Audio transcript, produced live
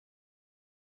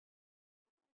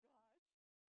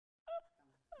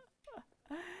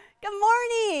Good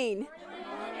morning. Good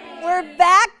morning. We're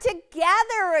back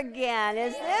together again.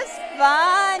 Is this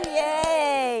fun?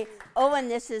 Yay. Oh,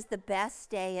 and this is the best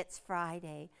day. It's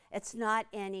Friday. It's not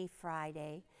any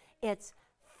Friday. It's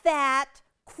Fat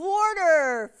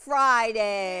Quarter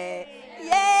Friday.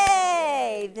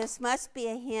 Yay. This must be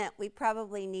a hint. We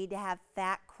probably need to have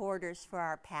fat quarters for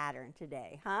our pattern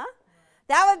today, huh?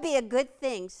 That would be a good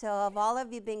thing. So have all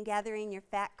of you been gathering your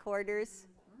fat quarters?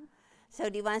 So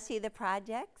do you want to see the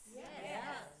projects? Yes.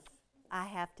 I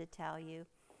have to tell you,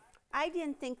 I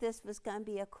didn't think this was going to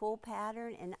be a cool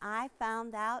pattern, and I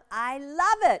found out I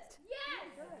love it. Yes.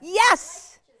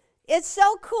 Yes. It's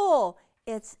so cool.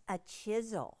 It's a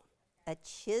chisel. A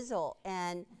chisel.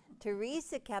 And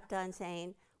Teresa kept on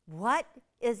saying, what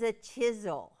is a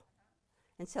chisel?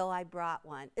 And so I brought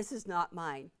one. This is not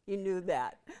mine. You knew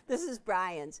that. This is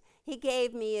Brian's. He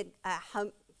gave me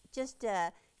just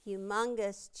a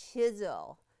humongous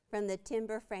chisel from the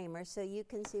timber framer so you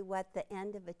can see what the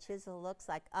end of a chisel looks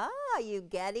like. Ah, you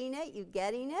getting it? You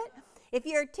getting it? If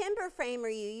you're a timber framer,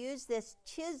 you use this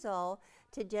chisel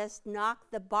to just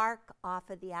knock the bark off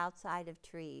of the outside of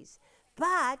trees.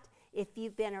 But if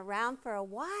you've been around for a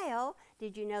while,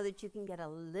 did you know that you can get a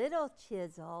little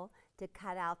chisel to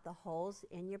cut out the holes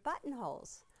in your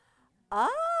buttonholes?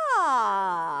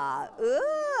 Ah,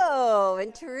 ooh,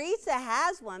 and Teresa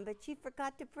has one, but she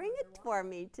forgot to bring it for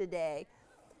me today.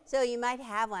 So you might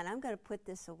have one. I'm going to put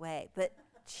this away. But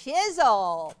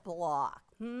chisel block.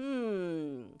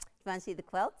 You want to see the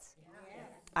quilts? Yes.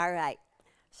 All right.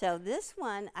 So this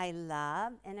one I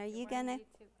love. And are you going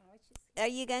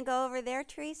to go over there,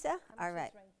 Teresa? All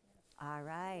right. All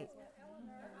right.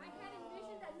 I had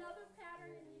envisioned another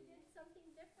pattern and you did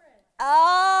something different.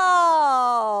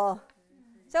 Oh.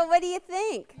 So what do you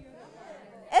think?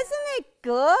 Isn't it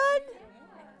good?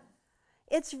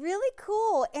 It's really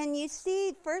cool. And you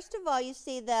see, first of all, you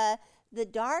see the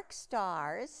dark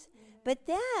stars. But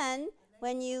then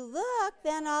when you look,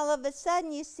 then all of a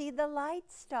sudden you see the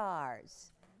light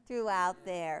stars throughout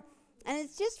there. And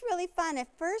it's just really fun. At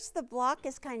first, the block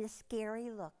is kind of scary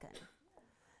looking.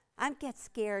 I get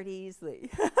scared easily.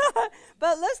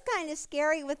 But it looks kind of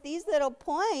scary with these little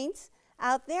points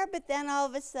out there. But then all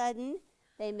of a sudden,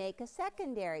 they make a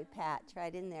secondary patch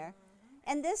right in there.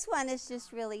 And this one is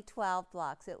just really 12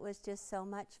 blocks. It was just so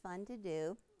much fun to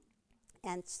do.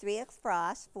 And it's 3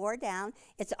 across, 4 down.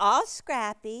 It's all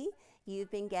scrappy.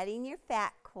 You've been getting your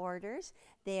fat quarters.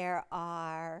 There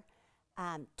are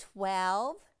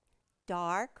 12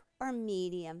 dark or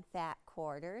medium fat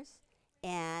quarters.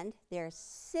 And there's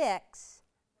 6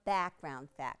 background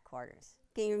fat quarters.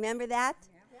 Can you remember that?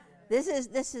 Yeah. This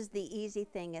is the easy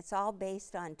thing. It's all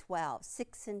based on 12,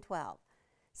 6 and 12.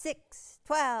 6,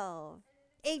 12,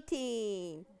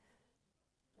 18,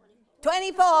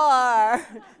 24.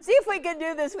 See if we can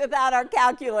do this without our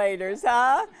calculators,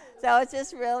 huh? So it's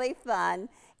just really fun.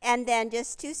 And then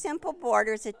just 2 simple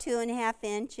borders, a 2.5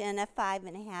 inch and a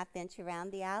 5.5 inch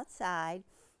around the outside.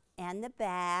 And the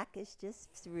back is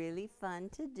just really fun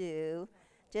to do.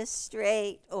 Just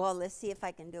straight. Oh, let's see if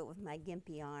I can do it with my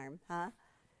gimpy arm, huh?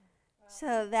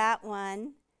 So that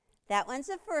one's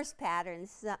the first pattern.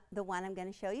 This is the one I'm going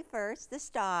to show you first, the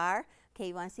star. Okay,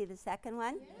 you want to see the second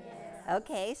one? Yes.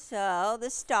 Okay, so the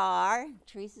star.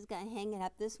 Teresa's going to hang it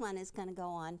up. This one is going to go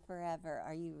on forever.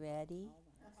 Are you ready?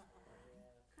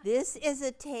 This is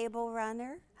a table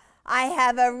runner. I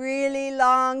have a really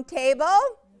long table.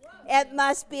 It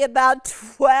must be about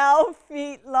 12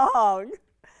 feet long.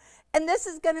 And this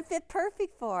is going to fit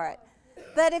perfect for it.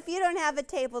 But if you don't have a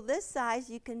table this size,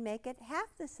 you can make it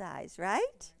half the size,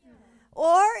 right?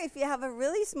 Or if you have a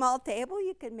really small table,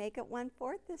 you can make it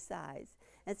 1/4 the size.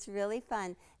 It's really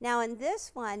fun. Now in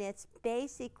this one, it's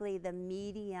basically the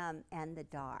medium and the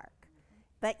dark.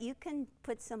 But you can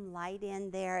put some light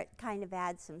in there. It kind of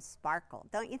adds some sparkle,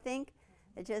 don't you think?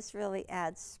 It just really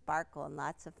adds sparkle and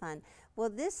lots of fun. Well,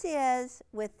 this is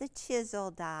with the chisel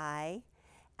die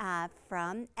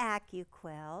from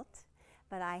AccuQuilt.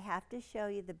 But I have to show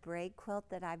you the braid quilt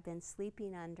that I've been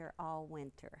sleeping under all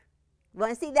winter.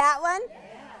 Want to see that one?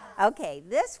 Yeah. Okay,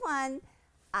 this one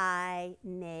I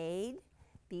made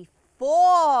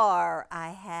before I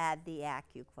had the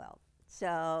AccuQuilt.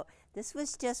 So this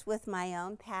was just with my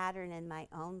own pattern and my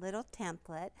own little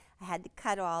template. I had to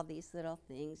cut all these little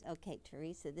things. Okay,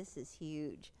 Teresa, this is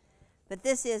huge. But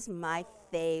this is my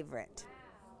favorite.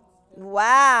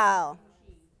 Wow.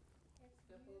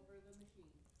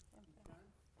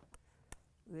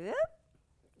 Whoop.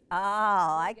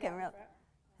 Oh, I can really.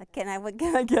 Can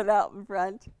I get out in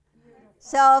front?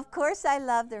 So, of course, I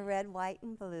love the red, white,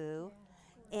 and blue.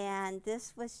 And And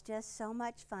this was just so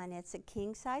much fun. It's a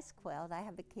king-size quilt. I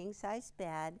have a king-size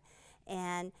bed.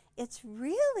 And it's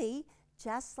really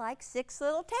just like 6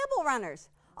 little table runners,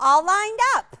 all lined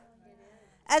up,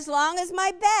 as long as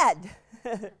my bed.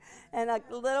 And a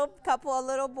couple of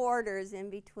little borders in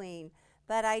between.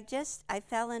 But I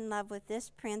fell in love with this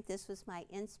print. This was my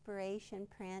inspiration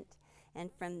print.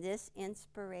 And from this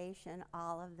inspiration,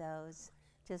 all of those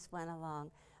just went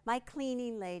along. My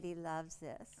cleaning lady loves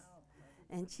this.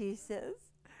 And she says,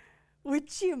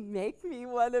 "Would you make me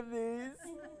one of these?"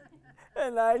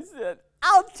 And I said,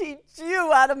 "I'll teach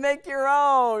you how to make your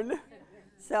own."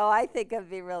 So I think it'd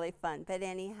be really fun. But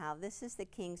anyhow, this is the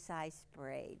king-size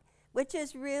braid, which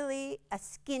is really a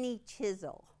skinny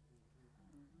chisel.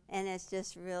 And it's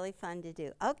just really fun to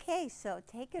do. Okay, so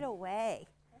take it away.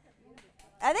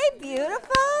 Are they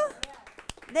beautiful?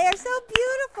 They're so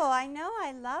beautiful. I know,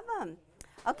 I love them.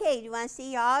 Okay, you want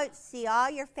to see all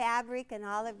your fabric and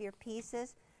all of your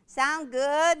pieces? Sound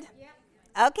good? Yep.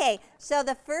 Okay, so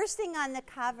the first thing on the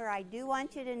cover, I do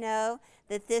want you to know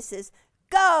that this is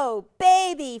Go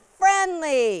Baby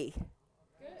Friendly.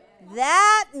 Good.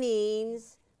 That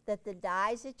means that the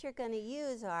dies that you're going to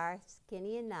use are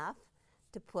skinny enough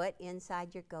to put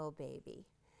inside your Go Baby.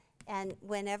 And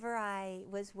whenever I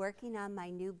was working on my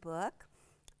new book,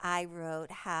 I wrote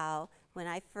how when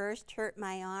I first hurt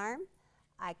my arm,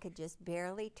 I could just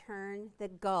barely turn the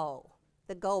Go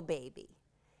Baby.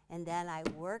 And then I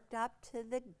worked up to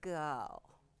the Go.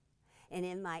 And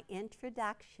in my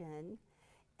introduction,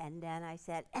 and then I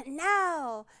said, and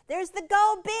now there's the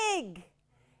Go Big.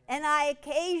 And I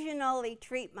occasionally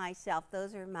treat myself.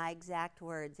 Those are my exact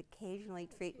words, occasionally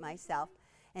treat myself.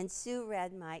 And Sue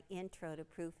read my intro to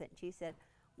proof it. And she said,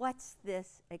 "What's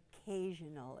this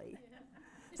occasionally?"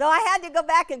 So I had to go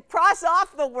back and cross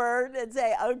off the word and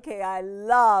say, okay, I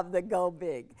love the Go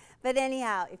Big. But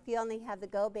anyhow, if you only have the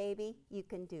Go Baby, you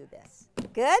can do this.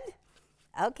 Good?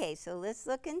 Okay, so let's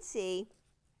look and see.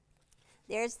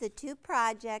 There's the 2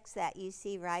 projects that you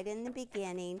see right in the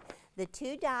beginning. The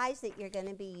 2 dies that you're going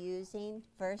to be using.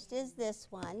 First is this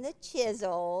one, the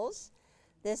chisels.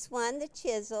 This one, the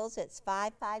chisels, it's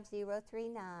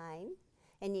 55039.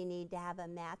 And you need to have a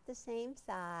mat the same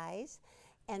size.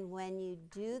 And when you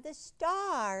do the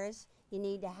stars, you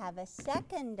need to have a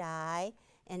second die,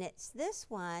 and it's this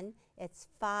one, it's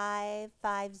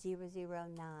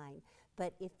 55009.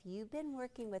 But if you've been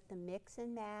working with the mix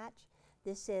and match,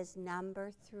 this is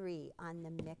number 3 on the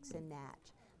mix and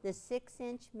match, the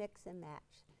 6-inch mix and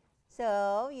match.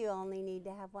 So you only need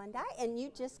to have 1 die, and you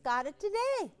just got it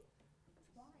today.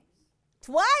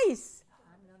 Twice?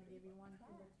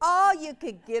 Oh, you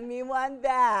could give me 1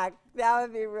 back. That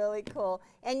would be really cool.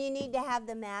 And you need to have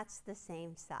the mats the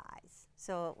same size.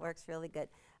 So it works really good.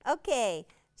 Okay,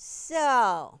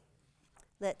 so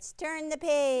let's turn the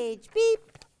page.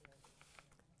 Beep.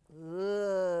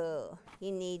 Ooh,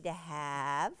 you need to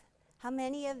have, how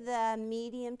many of the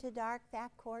medium to dark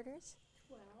fat quarters?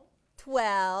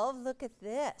 12. Look at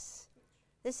this.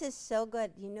 This is so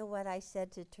good. You know what I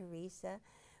said to Teresa?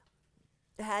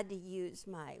 Had to use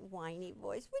my whiny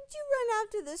voice. Would you run out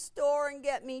to the store and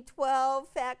get me 12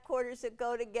 fat quarters that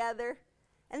go together?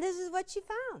 And this is what she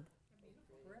found.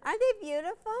 Aren't they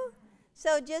beautiful?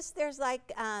 So just there's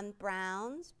like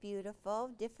browns, beautiful,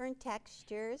 different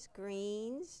textures,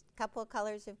 greens, couple of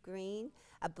colors of green,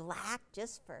 a black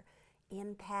just for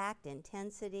impact,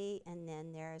 intensity, and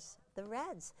then there's the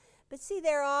reds. But see,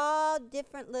 they're all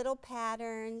different little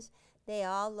patterns. They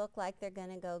all look like they're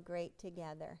going to go great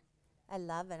together. I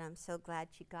love it. I'm so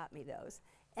glad she got me those.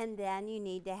 And then you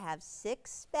need to have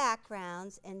 6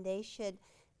 backgrounds, and they should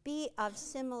be of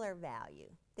similar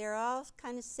value. They're all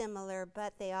kind of similar,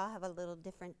 but they all have a little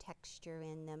different texture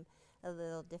in them, a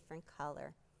little different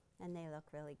color, and they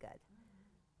look really good.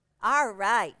 All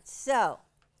right, so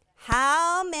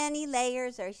how many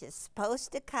layers are you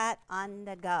supposed to cut on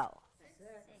the go?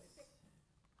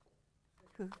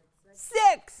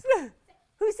 6.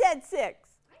 Who said 6?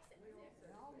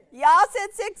 Y'all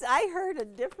said 6? I heard a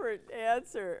different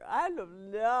answer. I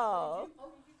don't know.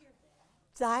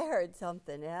 So I heard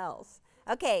something else.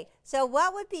 Okay, so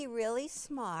what would be really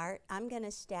smart, I'm going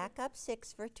to stack up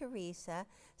 6 for Teresa.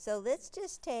 So let's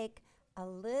just take a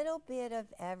little bit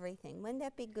of everything. Wouldn't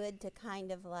that be good to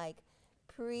kind of like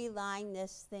pre-line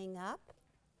this thing up?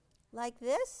 Like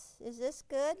this? Is this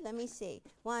good? Let me see.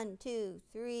 1, 2,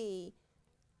 3,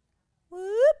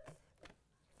 whoop,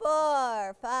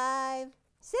 4, 5,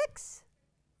 6. Is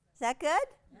that good?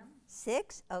 Yeah.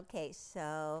 6? Okay,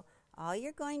 so all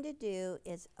you're going to do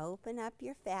is open up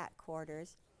your fat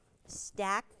quarters,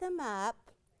 stack them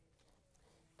up,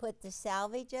 put the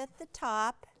selvage at the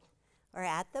top, or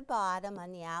at the bottom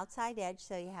on the outside edge,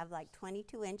 so you have like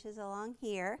 22 inches along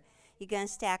here. You're going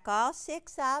to stack all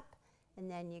 6 up, and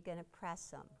then you're going to press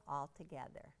them all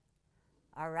together.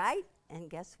 All right? And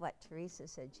guess what Teresa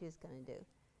said she was going to do?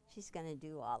 She's going to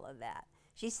do all of that.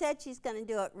 She said she's going to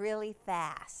do it really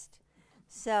fast.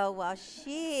 So while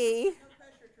she... No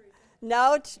pressure,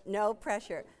 Teresa. No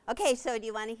pressure. Okay, so do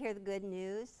you want to hear the good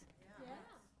news? Yeah.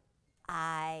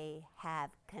 I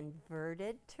have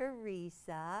converted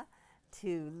Teresa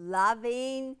to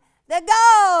loving the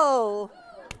go.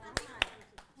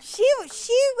 She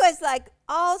was like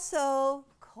also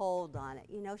cold on it.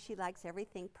 You know, she likes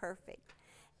everything perfect.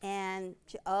 And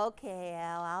she, okay,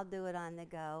 I'll do it on the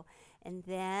go. And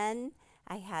then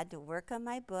I had to work on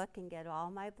my book and get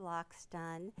all my blocks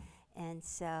done. And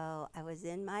so I was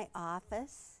in my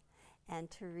office, and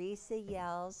Teresa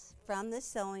yells from the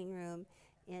sewing room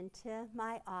into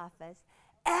my office,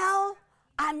 "Elle,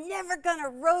 I'm never going to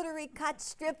rotary cut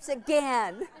strips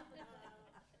again."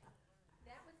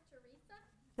 That was Teresa?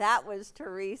 That was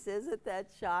Teresa. Isn't that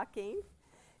shocking?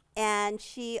 And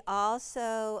she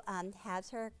also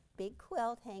has her big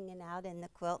quilt hanging out in the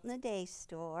Quilt in the Day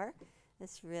store.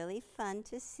 It's really fun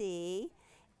to see.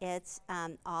 It's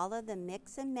all of the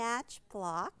mix and match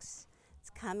blocks. It's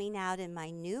coming out in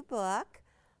my new book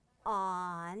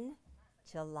on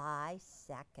July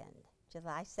 2nd.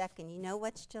 July 2nd. You know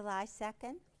what's July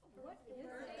 2nd? What is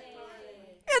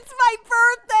it? It's my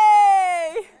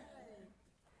birthday!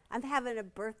 I'm having a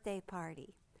birthday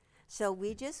party. So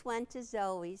we just went to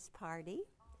Zoe's party.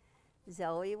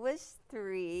 Zoe was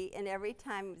 3, and every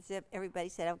time everybody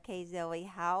said, "Okay, Zoe,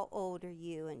 how old are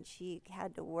you?" And she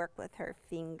had to work with her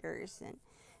fingers, and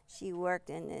she worked,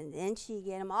 and then she'd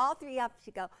get them all 3 up.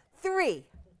 She'd go, 3.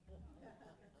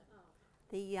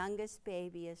 The youngest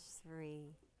baby is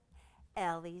 3.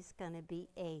 Ellie's going to be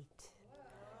 8.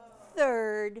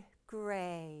 3rd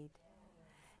grade.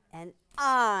 And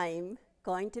I'm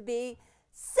going to be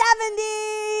 70!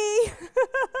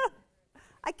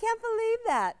 I can't believe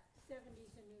that.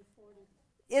 70's the new 40.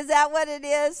 Is that what it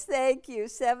is? Thank you.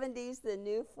 70's the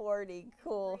new 40.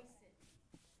 Cool.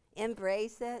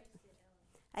 Embrace it.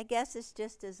 I guess it's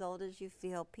just as old as you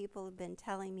feel. People have been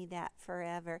telling me that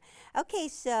forever. Okay,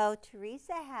 so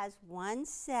Teresa has 1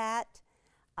 set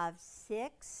of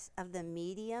 6 of the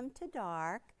medium to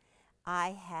dark.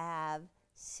 I have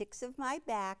 6 of my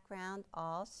background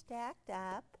all stacked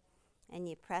up, and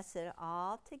you press it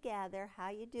all together. How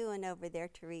you doing over there,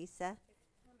 Teresa?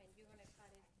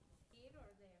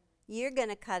 You're going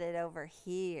to cut it over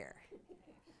here.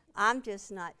 I'm just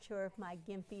not sure if my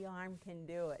gimpy arm can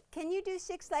do it. Can you do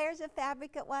 6 layers of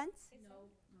fabric at once? No.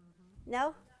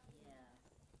 No?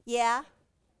 Yeah?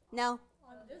 No?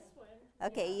 On this one.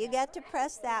 Okay, you get to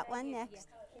press that one next.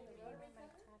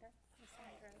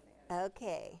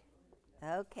 Okay.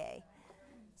 Okay.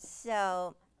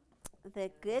 So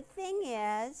the good thing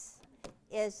is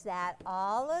that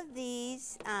all of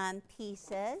these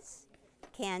pieces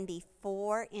can be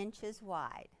 4 inches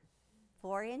wide.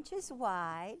 4 inches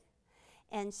wide.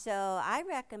 And so I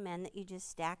recommend that you just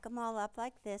stack them all up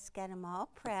like this, get them all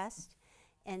pressed,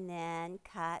 and then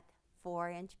cut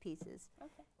 4-inch pieces.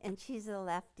 Okay. And she's a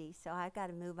lefty, so I've got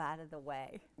to move out of the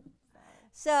way.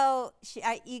 So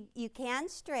you can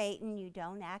straighten. You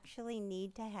don't actually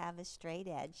need to have a straight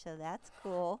edge, so that's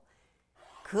cool.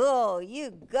 Cool. You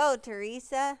go,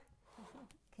 Teresa.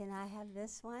 Can I have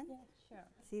this one? Yeah, sure.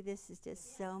 See, this is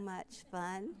just so much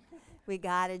fun. We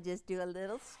got to just do a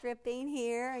little stripping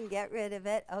here and get rid of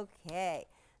it. Okay.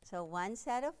 So 1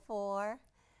 set of 4.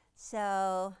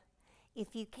 So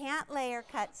if you can't layer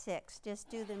cut 6, just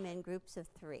do them in groups of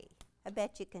 3. I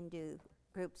bet you can do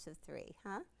groups of 3,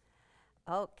 huh?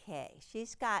 Okay,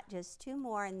 she's got just 2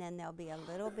 more, and then there'll be a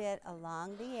little bit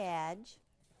along the edge.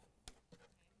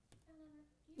 Eleanor,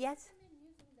 do you Yes? recommend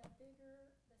using the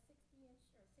bigger, the 60-inch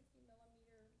or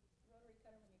 60-millimeter rotary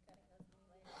cutter when you're cutting those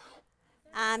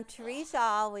mini layers? Teresa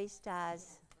always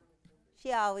does.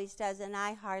 She always does, and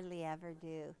I hardly ever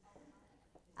do.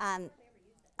 I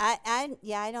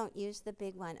don't use the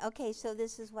big one. Okay, so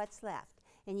this is what's left.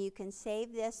 And you can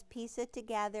save this, piece it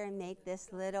together, and make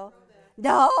this little...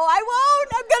 No, I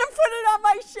won't. I'm going to put it on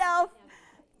my shelf.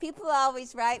 People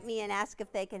always write me and ask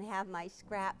if they can have my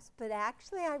scraps, but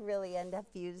actually I really end up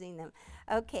using them.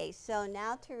 Okay, so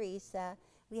now, Teresa,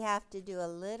 we have to do a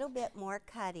little bit more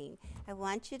cutting. I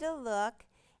want you to look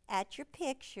at your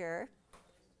picture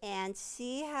and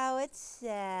see how it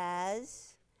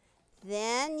says.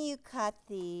 Then you cut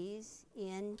these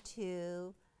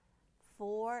into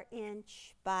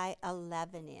 4-inch by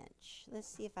 11-inch. Let's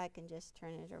see if I can just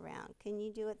turn it around. Can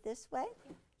you do it this way?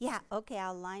 Yeah, okay,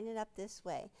 I'll line it up this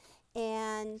way.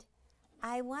 And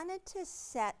I wanted to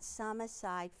set some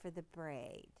aside for the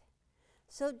braid.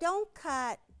 So don't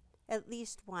cut at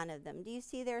least one of them. Do you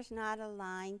see there's not a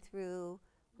line through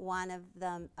one of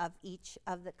them, of each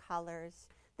of the colors?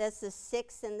 That's the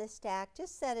 6 in the stack.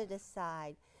 Just set it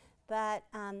aside. But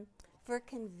for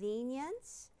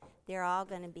convenience, they're all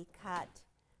going to be cut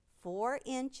 4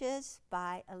 inches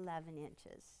by 11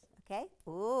 inches. Okay?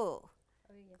 Ooh. Oh,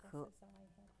 yeah, that's Cool. all I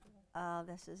have here. Oh,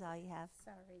 this is all you have.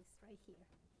 Sorry, it's right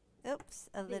here. Oops,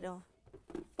 a little.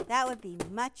 That would be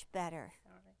much better.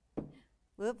 Sorry.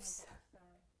 Whoops.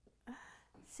 Sorry.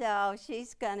 So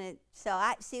she's gonna, so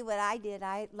I see what I did.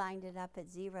 I lined it up at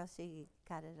 0 so you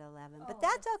cut it at 11. But Oh,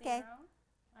 that's okay. 0?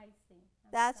 I see.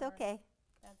 I'm That's sorry. okay.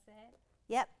 That's it?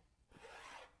 Yep.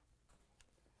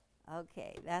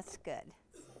 Okay, that's good.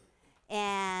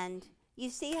 And you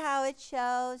see how it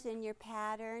shows in your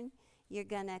pattern? You're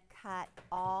going to cut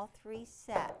all 3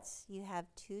 sets. You have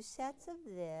 2 sets of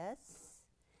this,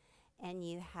 and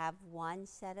you have 1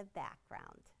 set of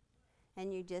background.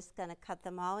 And you're just going to cut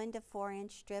them all into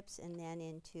 4-inch strips and then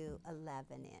into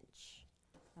 11-inch.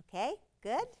 Okay,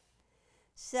 good?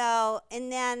 So,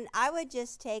 and then I would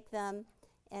just take them,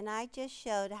 and I just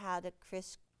showed how to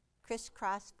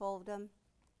crisscross fold them.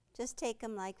 Just take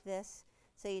them like this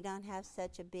so you don't have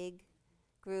such a big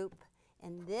group.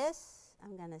 And this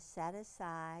I'm going to set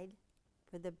aside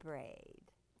for the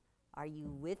braid. Are you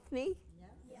with me?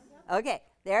 Yeah. Okay,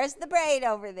 there's the braid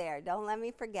over there. Don't let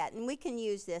me forget. And we can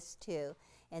use this too.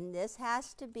 And this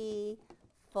has to be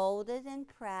folded and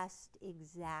pressed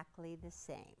exactly the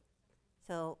same.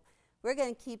 So we're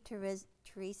going to keep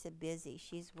Teresa busy.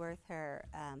 She's worth her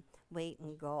weight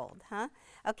in gold, huh?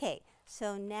 Okay,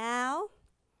 so now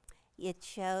it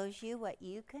shows you what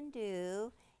you can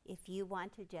do if you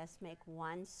want to just make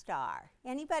 1 star.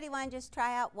 Anybody want to just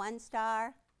try out 1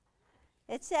 star?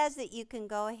 It says that you can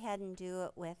go ahead and do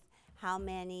it with how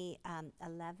many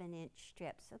 11-inch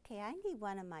strips. Okay, I need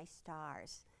one of my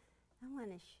stars. I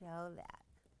want to show that.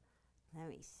 Let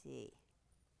me see.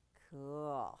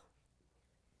 Cool.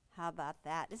 How about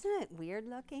that? Isn't it weird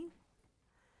looking?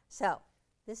 So,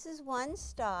 this is 1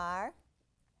 star.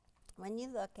 When you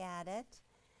look at it,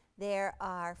 there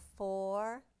are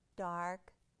 4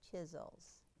 dark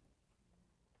chisels.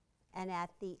 And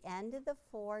at the end of the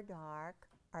 4 dark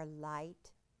are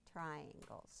light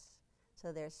triangles.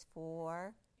 So there's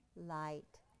 4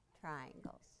 light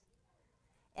triangles.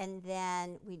 And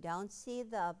then we don't see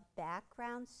the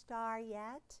background star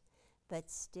yet, but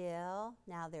still,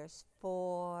 now there's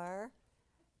 4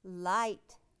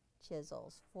 light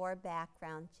chisels, 4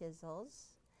 background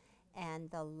chisels.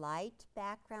 And the light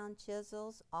background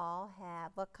chisels all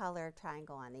have, what color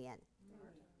triangle on the end?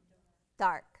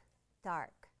 Dark,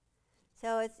 dark.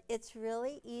 So it's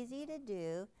really easy to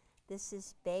do. This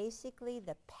is basically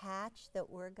the patch that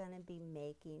we're going to be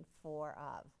making 4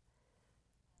 of.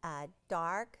 A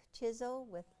dark chisel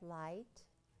with light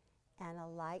and a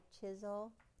light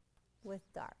chisel with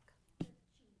dark.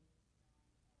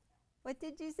 What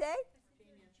did you say?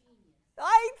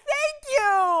 I thank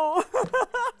you.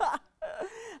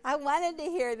 I wanted to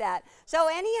hear that. So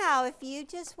anyhow, if you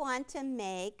just want to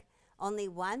make only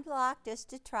 1 block just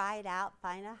to try it out,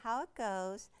 find out how it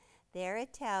goes, there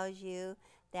it tells you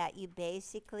that you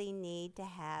basically need to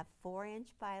have 4-inch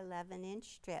by 11-inch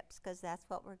strips, because that's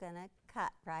what we're going to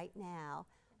cut right now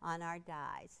on our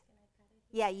dies.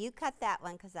 Yeah, you cut that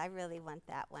one because I really want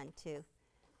that one too.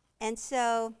 And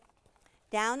so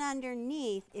down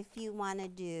underneath, if you want to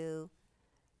do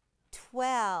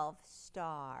 12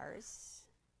 stars,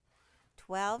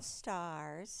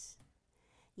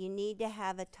 you need to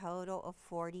have a total of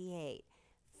 48.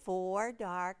 4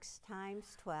 darks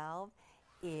times 12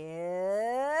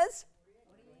 is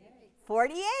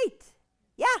 48.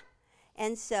 Yeah.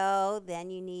 And so then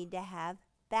you need to have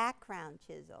background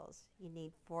chisels. You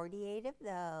need 48 of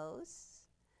those.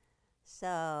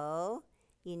 So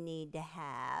you need to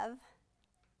have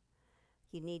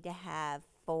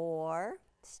 4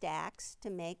 stacks to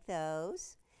make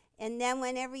those. And then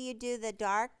whenever you do the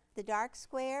dark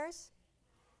squares,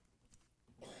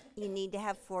 you need to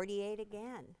have 48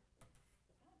 again.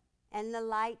 And the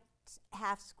light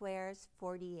half squares,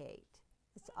 48.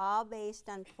 It's all based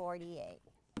on 48.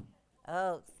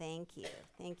 Oh, thank you.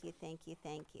 Thank you, thank you,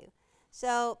 thank you.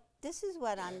 So this is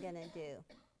what I'm going to do.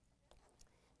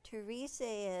 Teresa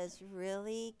is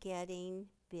really getting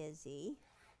busy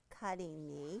cutting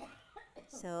me.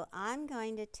 So I'm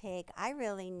going to take, I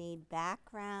really need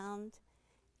background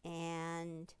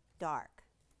and dark.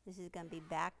 This is going to be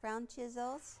background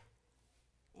chisels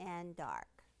and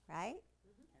dark, right?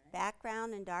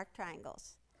 Background and dark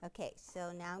triangles. Okay,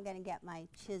 so now I'm going to get my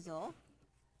chisel.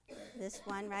 this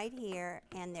one right here,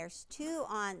 and there's two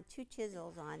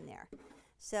chisels on there.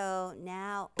 So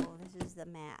now, oh, this is the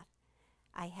math.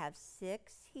 I have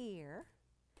 6 here.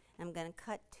 I'm going to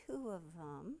cut 2 of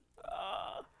them.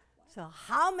 So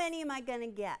how many am I going to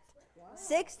get?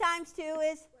 6 times 2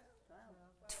 is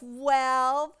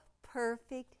 12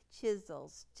 perfect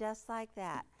chisels, just like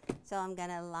that. So I'm going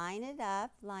to line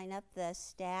up the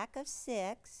stack of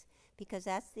 6, because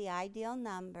that's the ideal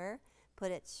number.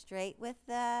 Put it straight with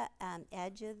the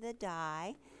edge of the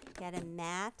die. Get a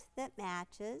mat that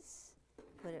matches.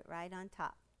 Put it right on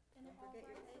top.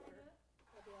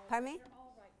 Pardon me?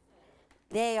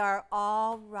 They are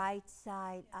all right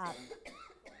side up.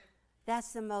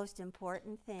 That's the most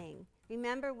important thing.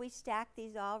 Remember, we stack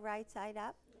these all right side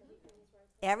up?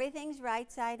 Everything's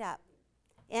right side up.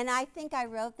 And I think I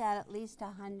wrote that at least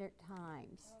 100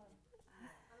 times.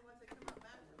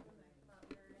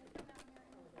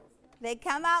 They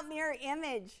come out mirror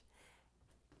image.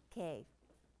 Okay,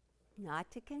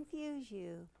 not to confuse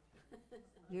you.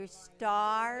 Your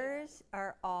stars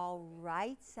are all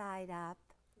right side up.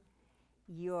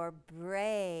 Your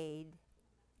braid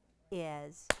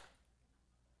is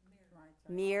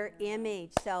mirror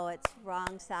image, so it's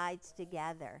wrong sides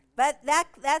together. But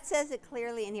that says it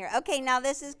clearly in here. Okay, now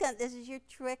this is your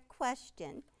trick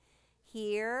question.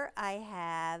 Here I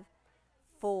have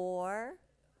 4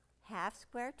 half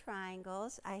square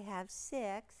triangles. I have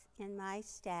 6 in my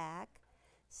stack.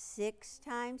 6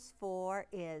 times 4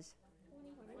 is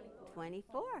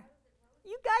 24.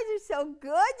 You guys are so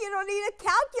good, you don't need a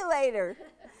calculator.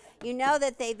 You know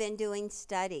that they've been doing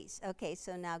studies. Okay,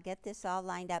 so now get this all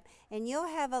lined up. And you'll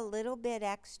have a little bit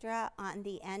extra on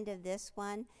the end of this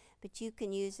one, but you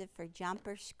can use it for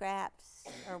jumper scraps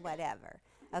or whatever.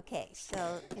 Okay,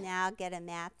 so now get a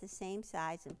mat the same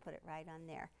size and put it right on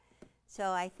there.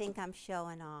 So I think I'm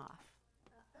showing off.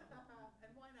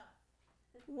 And why not?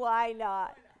 Why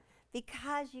not?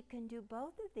 Because you can do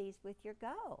both of these with your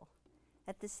go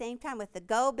at the same time with the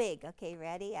go big. Okay,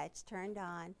 ready? It's turned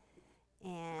on.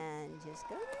 And just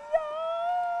go.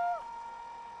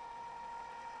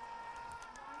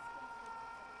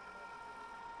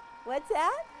 What's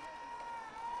that?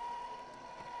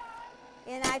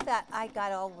 And I thought, I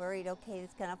got all worried. Okay,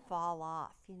 it's going to fall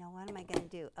off. You know, what am I going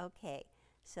to do? Okay,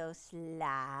 so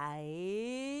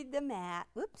slide the mat.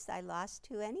 Oops, I lost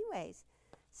 2 anyways.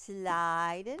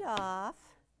 Slide it off.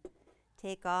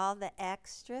 Take all the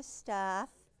extra stuff.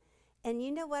 And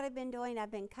you know what I've been doing? I've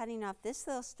been cutting off this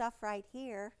little stuff right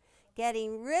here,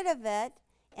 getting rid of it,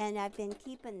 and I've been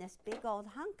keeping this big old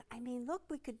hunk. I mean, look,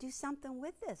 we could do something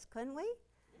with this, couldn't we?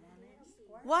 1-inch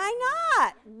square. Why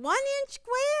not? 1-inch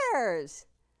squares.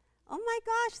 Oh my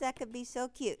gosh, that could be so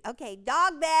cute. Okay,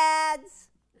 dog beds.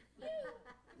 You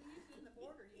used it in the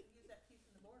border. You could use that piece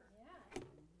in the border. Yeah.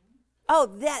 Oh,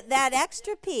 that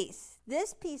extra piece.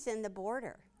 This piece in the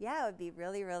border. Yeah, it would be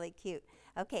really, really cute.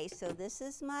 Okay, so this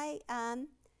is my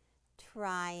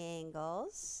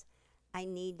triangles. I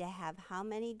need to have how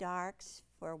many darks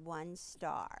for 1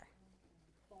 star?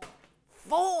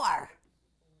 4.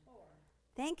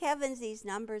 Thank heavens these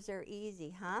numbers are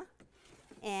easy, huh?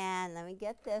 And let me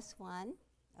get this one.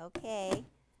 Okay,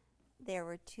 there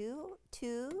were two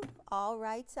all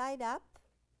right side up.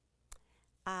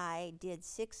 I did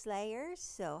 6 layers,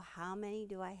 so how many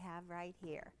do I have right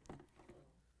here?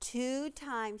 2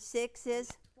 times 6 is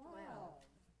 12.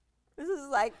 This is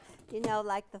like, you know,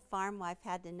 like the farm wife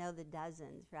had to know the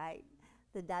dozens, right?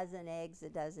 The dozen eggs, the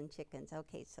dozen chickens.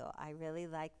 Okay, so I really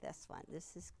like this one.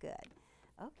 This is good.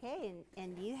 Okay,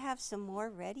 and you have some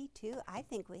more ready too? I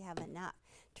think we have enough.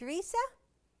 Teresa,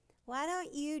 why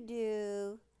don't you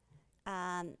do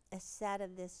a set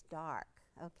of this dark,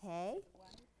 okay?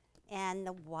 And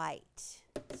the white.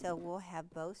 So we'll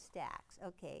have both stacks.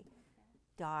 Okay,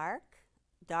 dark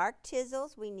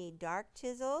chisels. We need dark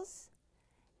chisels.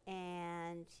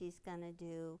 And she's going to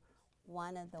do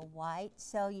one of the white.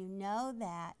 So you know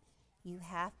that you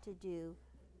have to do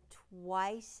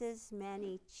twice as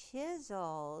many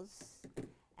chisels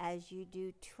as you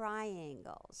do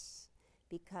triangles,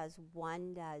 because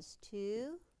one does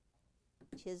 2,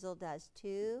 chisel does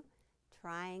 2,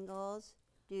 triangles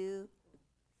do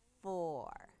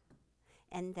 4.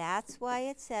 And that's why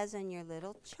it says on your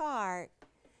little chart,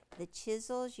 the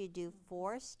chisels, you do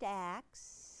 4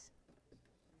 stacks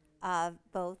of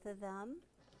both of them.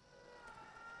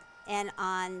 And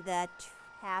on the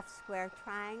half square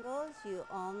triangles, you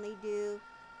only do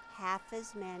half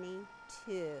as many,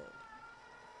 2.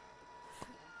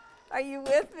 Are you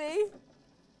with me?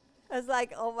 I was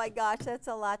like, oh my gosh, that's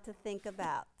a lot to think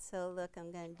about. So look,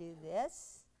 I'm going to do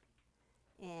this.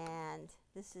 And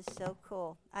this is so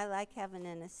cool. I like having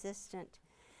an assistant.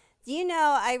 Do you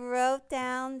know I wrote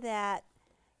down that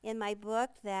in my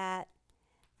book that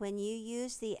when you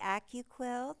use the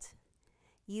AccuQuilt,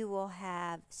 you will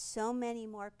have so many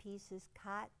more pieces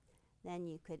cut than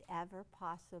you could ever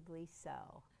possibly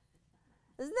sew.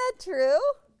 Isn't that true?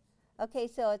 Okay,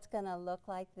 so it's going to look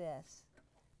like this.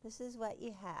 This is what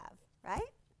you have, right?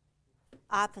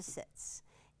 Opposites.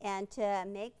 And to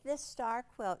make this star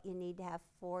quilt, you need to have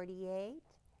 48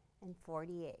 and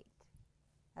 48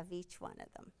 of each one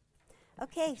of them.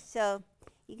 Okay, so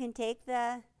you can take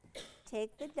the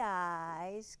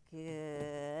dies.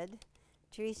 Good.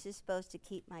 Teresa's supposed to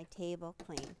keep my table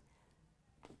clean.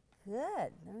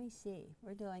 Good. Let me see.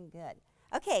 We're doing good.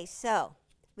 Okay, so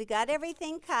we got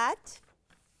everything cut.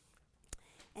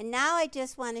 And now I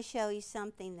just want to show you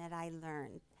something that I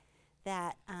learned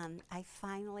that I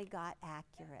finally got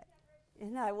accurate.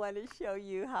 And I want to show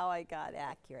you how I got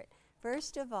accurate.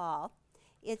 First of all,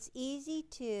 it's easy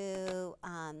to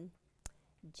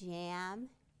jam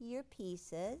your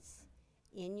pieces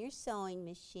in your sewing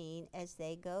machine as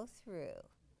they go through.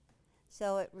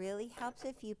 So it really helps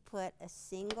if you put a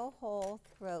single hole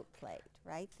throat plate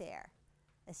right there.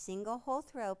 A single hole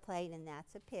throat plate, and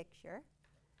that's a picture.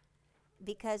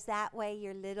 Because that way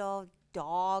your little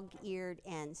dog-eared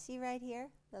ends, see right here,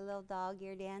 the little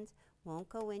dog-eared ends, won't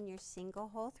go in your single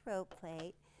hole throat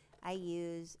plate. I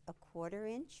use a 1/4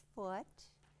 inch foot.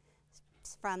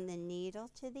 From the needle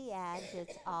to the edge,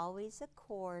 it's always a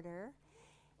 1/4.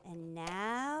 And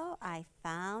now I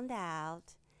found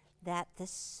out that the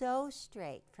Sew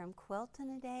Straight from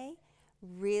Quiltin' A Day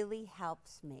really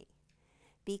helps me,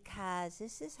 because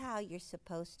this is how you're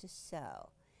supposed to sew.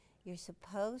 You're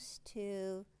supposed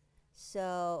to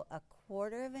sew a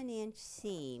 1/4 inch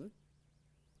seam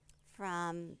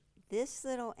from this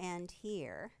little end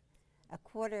here, a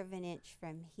 1/4 inch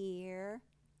from here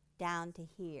down to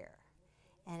here.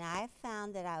 And I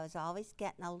found that I was always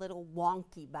getting a little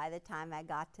wonky by the time I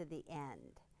got to the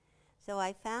end. So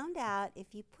I found out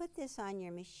if you put this on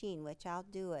your machine, which I'll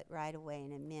do it right away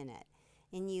in a minute,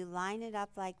 and you line it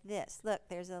up like this. Look,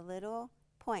 there's a little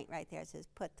point right there. It says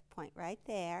put the point right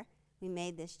there. We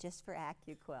made this just for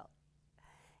AccuQuilt.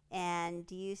 And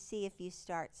do you see if you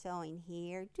start sewing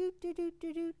here, do, do, do,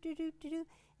 do, do, do, do, do, do,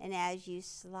 and as you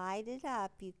slide it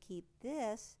up, you keep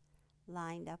this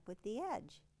lined up with the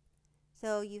edge.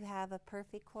 So you have a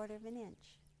perfect 1/4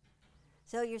 inch.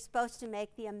 So you're supposed to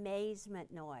make the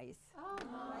amazement noise.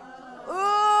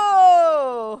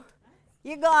 Oh. Ooh!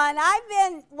 You're going,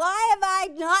 why have I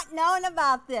not known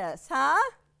about this,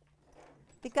 huh?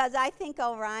 Because I think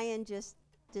Orion just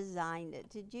designed it.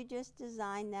 Did you just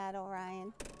design that,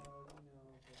 Orion? No,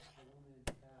 the woman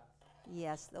passed.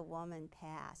 Yes, the woman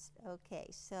passed. Okay,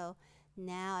 so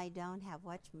now I don't have,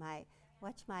 watch my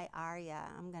aria.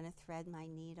 I'm going to thread my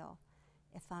needle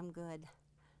if I'm good.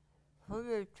 Hold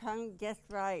your tongue just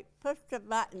right. Push the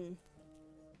button.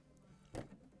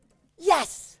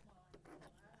 Yes!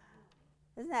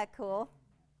 Isn't that cool?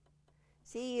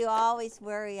 See, you always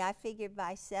worry. I figured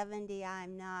by 70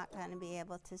 I'm not going to be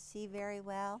able to see very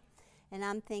well. And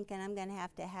I'm thinking I'm going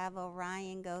to have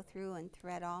Orion go through and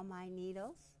thread all my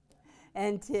needles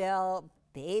until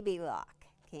Baby Lock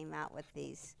came out with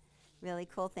these really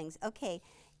cool things. Okay,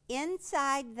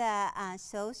 inside the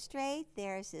Sew Straight,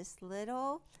 there's this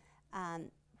little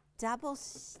double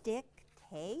stick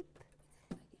tape.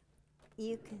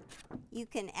 You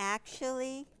can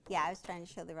actually, yeah, I was trying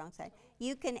to show the wrong side.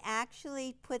 You can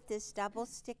actually put this double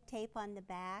stick tape on the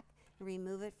back,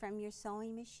 remove it from your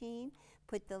sewing machine,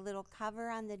 put the little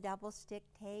cover on the double stick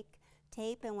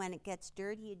tape, and when it gets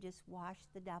dirty, you just wash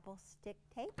the double stick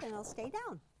tape and it'll stay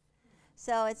down.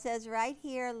 So it says right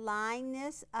here, line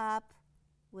this up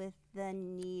with the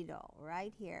needle,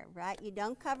 right here, right? You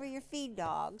don't cover your feed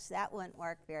dogs. That wouldn't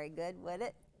work very good, would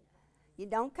it? You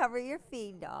don't cover your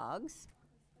feed dogs,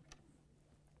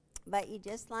 but you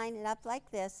just line it up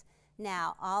like this.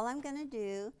 Now, all I'm going to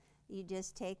do, you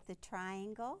just take the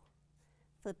triangle,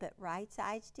 flip it right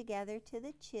sides together to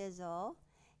the chisel,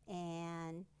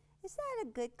 and is that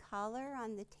a good color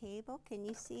on the table? Can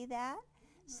you see that?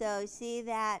 So see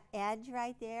that edge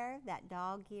right there, that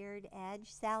dog-eared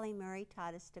edge? Sally Murray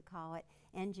taught us to call it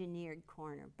engineered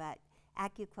corner, but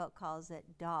AccuQuilt calls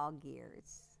it dog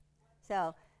ears.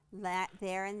 So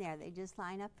there and there, they just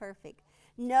line up perfect.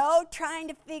 No trying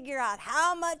to figure out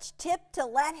how much tip to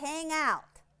let hang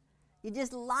out. You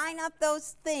just line up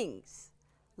those things.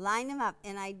 Line them up.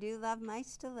 And I do love my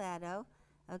stiletto.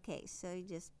 Okay, so you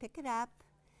just pick it up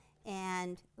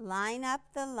and line up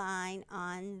the line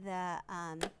on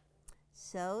the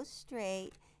Sew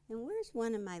Straight. And where's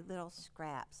one of my little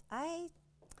scraps? I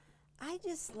I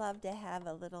just love to have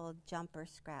a little jumper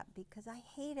scrap because I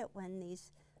hate it when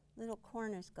these little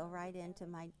corners go right into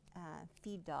my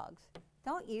feed dogs.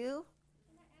 Don't you?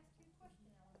 Can I ask you a question,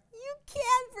 Eleanor? You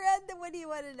can, Brenda. What do you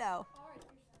want to know? All right,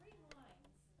 there's 3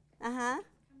 lines Uh-huh.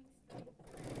 coming straight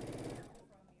from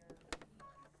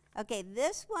your Okay,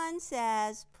 this one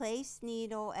says place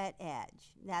needle at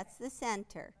edge. That's the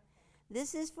center.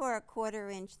 This is for a 1/4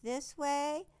 inch this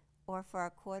way or for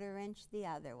a 1/4 inch the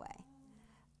other way.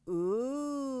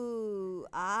 Ooh,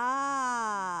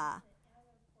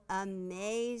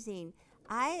 amazing.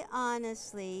 I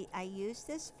used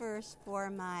this first for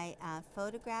my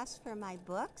photographs for my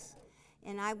books,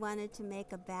 and I wanted to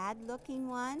make a bad looking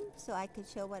one so I could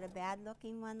show what a bad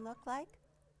looking one looked like.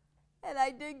 And I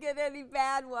didn't get any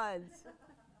bad ones.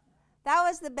 That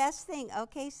was the best thing.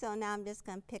 Okay, so now I'm just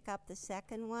going to pick up the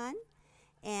second one.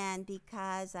 And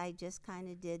because I just kind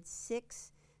of did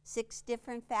six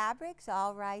different fabrics,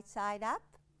 all right side up,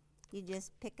 you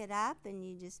just pick it up and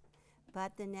you just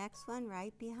butt the next one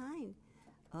right behind.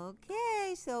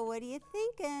 Okay, so what are you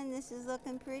thinking? This is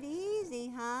looking pretty easy,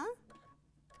 huh?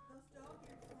 Those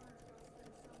dog-eared corners go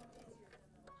through so much easier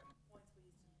than the points we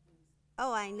used to use.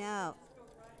 Oh, I know. Just go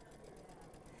right under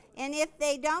that. And if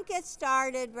they don't get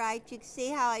started right, you can see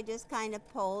how I just kind of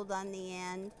pulled on the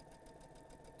end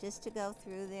just to go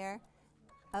through there.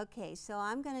 Okay, so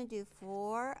I'm going to do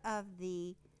 4 of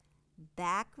the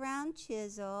background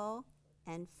chisel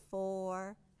and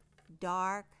 4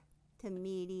 dark to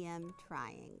medium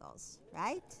triangles,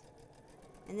 right?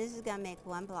 And this is going to make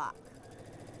 1 block.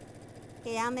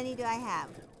 Okay, how many do I have?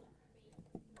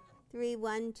 3,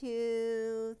 1,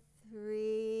 2,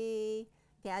 3.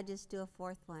 Okay, I'll just do a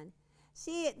 4th one.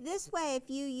 See, this way, if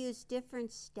you use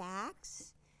different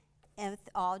stacks and with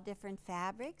all different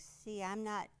fabrics, see, I'm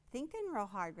not thinking real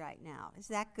hard right now. Is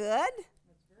that good?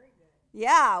 That's very good.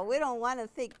 Yeah, we don't want to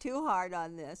think too hard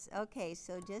on this. Okay,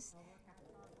 so just...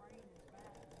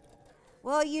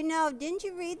 Well, you know, didn't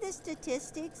you read the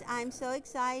statistics? I'm so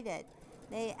excited.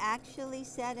 They actually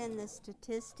said in the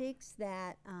statistics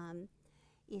that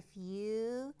if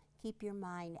you keep your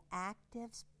mind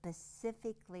active,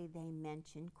 specifically they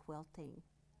mention quilting,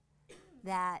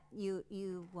 that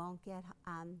you won't get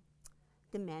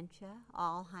dementia,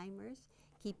 Alzheimer's.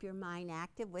 Keep your mind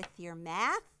active with your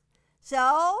math.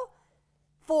 So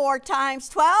 4 times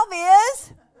 12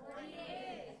 is?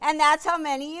 48. And that's how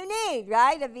many you need,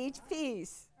 right, of each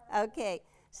piece. Okay,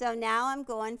 so now I'm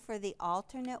going for the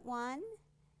alternate one.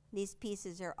 These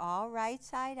pieces are all right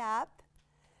side up.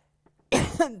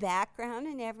 Background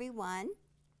in every one.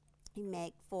 You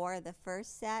make 4 of the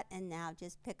first set, and now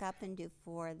just pick up and do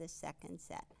 4 of the second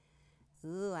set.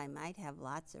 Ooh, I might have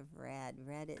lots of red.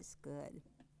 Red is good.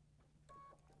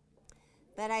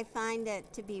 But I find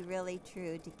it to be really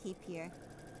true to keep you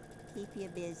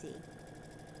busy.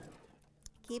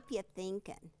 Keep you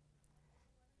thinking.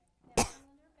 Now,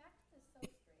 Eleanor, back to the sew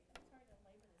straight. I'm sorry to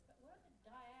labor this, but what are the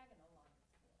diagonal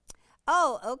lines for?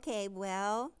 Oh, okay,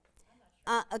 well,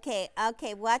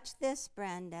 okay, watch this,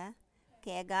 Brenda.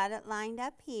 Okay, I got it lined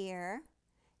up here.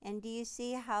 And do you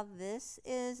see how this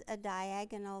is a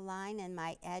diagonal line and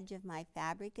my edge of my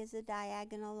fabric is a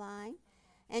diagonal line?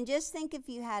 And just think if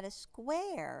you had a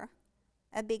square,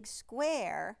 a big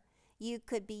square, you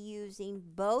could be using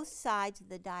both sides of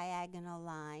the diagonal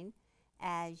line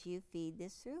as you feed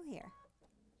this through here.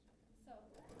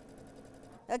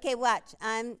 Okay, watch.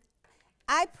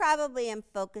 I probably am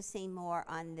focusing more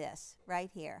on this right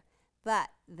here.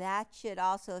 But that should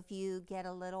also, if you get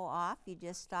a little off, you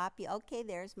just stop. Okay,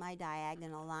 there's my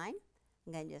diagonal line.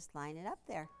 I'm going to just line it up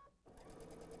there.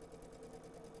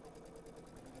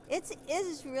 It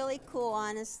is really cool,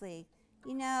 honestly.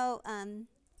 You know,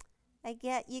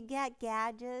 you get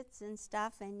gadgets and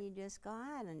stuff, and you just go,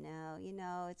 I don't know. You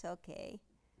know, it's okay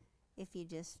if you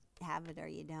just have it or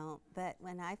you don't. But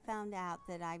when I found out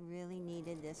that I really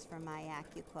needed this for my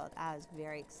AccuQuilt, I was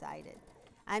very excited.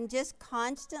 I'm just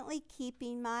constantly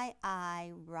keeping my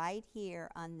eye right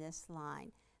here on this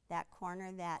line. That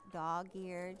corner, that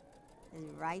dog-eared, is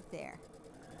right there.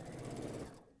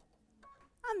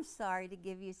 I'm sorry to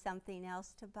give you something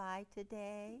else to buy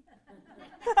today. That's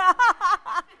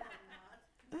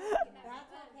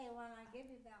okay, when I give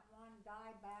you that one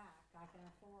die back, I can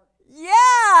afford it.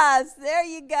 Yes, there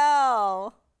you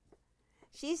go.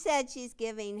 She said she's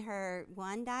giving her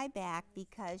one die back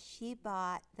because she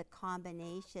bought the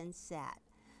combination set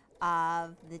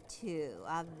of the 2,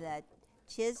 of the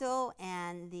chisel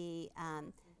and the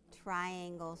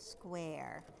triangle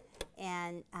square.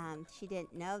 And she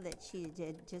didn't know that she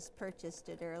just purchased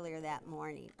it earlier that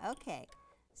morning. Okay,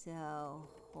 so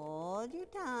hold your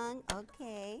tongue.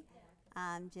 Okay,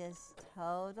 I'm just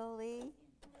totally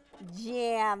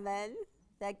jamming.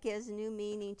 That gives new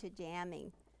meaning to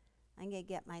jamming. I'm gonna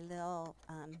get my little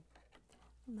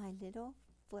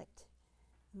foot.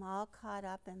 I'm all caught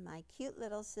up in my cute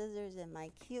little scissors and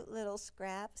my cute little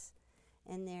scraps,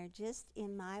 and they're just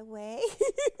in my way.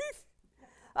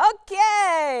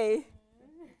 Okay.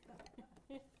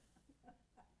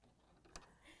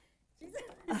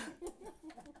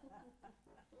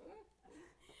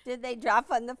 Did they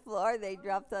drop on the floor? They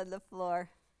dropped on the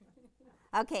floor.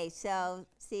 Okay, so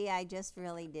see, I just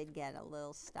really did get a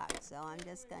little stuck. So I'm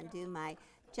just going to do my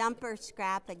jumper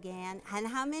scrap again. And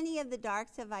how many of the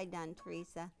darks have I done,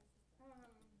 Teresa? 1,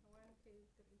 2,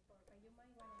 3, 4. You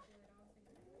might want to do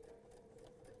it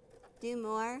all. Do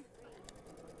more?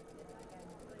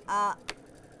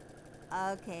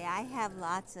 Okay, I have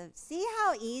lots of, see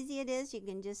how easy it is? You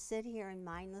can just sit here and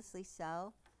mindlessly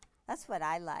sew. That's what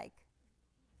I like.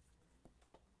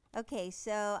 Okay,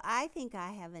 so I think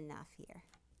I have enough here.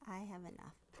 I have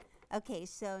enough. Okay,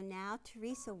 so now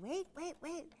Teresa, wait.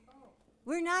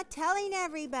 We're not telling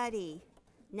everybody.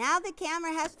 Now the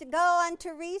camera has to go on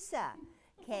Teresa.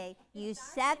 Okay, you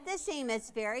set the seam.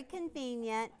 It's very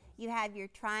convenient. You have your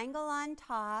triangle on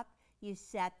top. You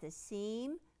set the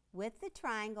seam with the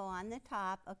triangle on the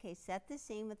top. Okay, set the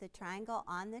seam with the triangle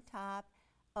on the top.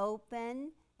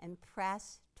 Open and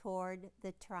press toward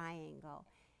the triangle.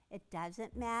 It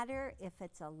doesn't matter if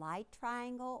it's a light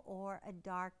triangle or a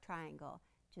dark triangle.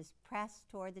 Just press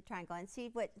toward the triangle. And see,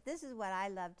 this is what I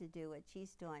love to do, what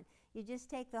she's doing. You just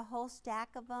take the whole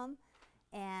stack of them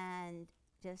and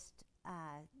just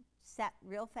set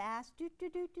real fast. Do, do,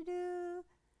 do, do, do.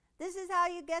 This is how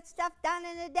you get stuff done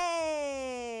in a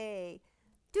day.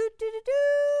 Do, do, do, do.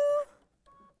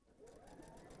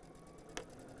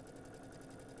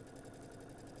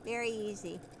 Very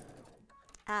easy.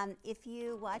 If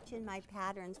you watch in my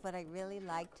patterns, what I really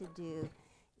like to do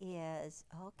is,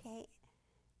 okay,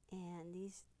 and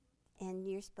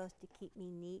you're supposed to keep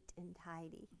me neat and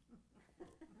tidy.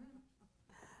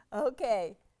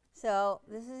 Okay, so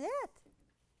this is it.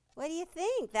 What do you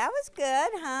think? That was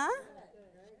good, huh?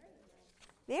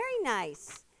 Very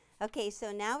nice. Okay,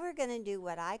 so now we're going to do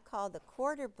what I call the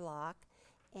quarter block,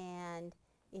 and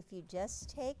if you just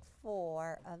take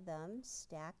 4 of them,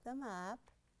 stack them up,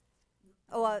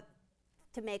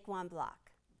 to make one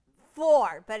block.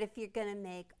 4, but if you're going to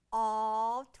make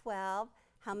all 12,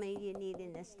 how many do you need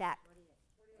in this stack?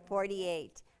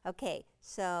 48. Okay,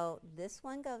 so this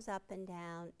one goes up and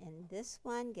down, and this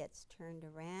one gets turned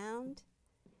around.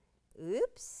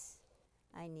 Oops,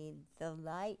 I need the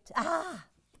light. Ah!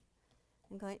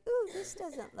 I'm going, ooh, this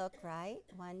doesn't look right.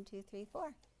 1, 2, 3,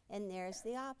 4. And there's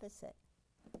the opposite.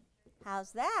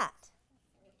 How's that?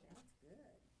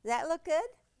 Does that look good?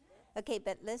 Okay,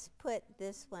 but let's put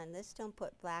this one. Let's don't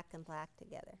put black and black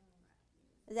together.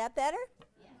 Is that better?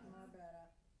 Yeah. More better.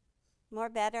 More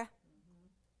better?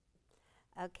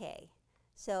 Okay,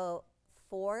 so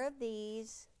 4 of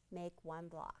these make one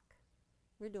block.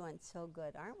 We're doing so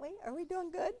good, aren't we? Are we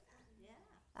doing good? Yeah.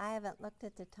 I haven't looked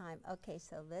at the time. Okay,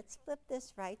 so let's flip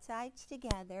this right sides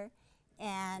together.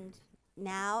 And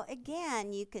now,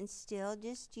 again, you can still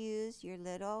just use your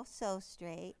little sew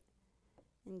straight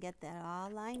and get that all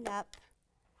lined up.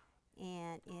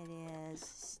 And it is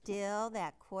still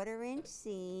that 1/4 inch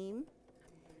seam.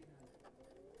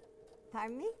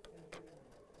 Pardon me?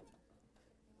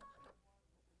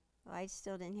 Oh, I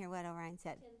still didn't hear what Orion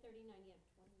said.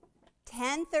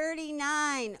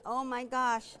 10:39. Oh my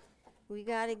gosh. We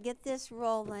got to get this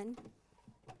rolling.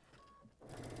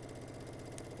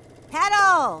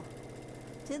 Pedal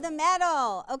to the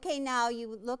metal. Okay, now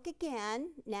you look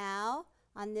again. Now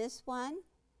on this one,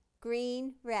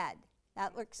 green, red.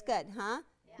 That looks good, huh?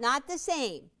 Yeah. Not the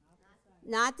same.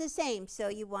 Not the same. So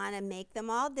you want to make them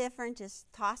all different.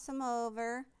 Just toss them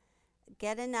over.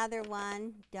 Get another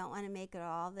one. Don't want to make it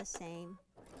all the same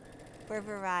for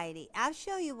variety. I'll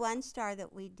show you one star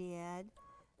that we did.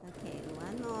 Okay,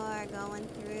 one more going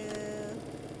through.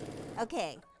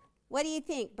 Okay, what do you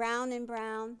think? Brown and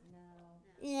brown? No.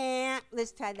 Yeah,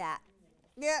 let's try that.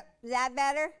 Yep, is that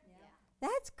better? Yeah.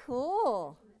 That's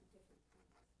cool.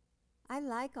 I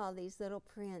like all these little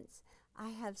prints. I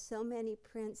have so many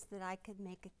prints that I could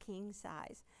make a king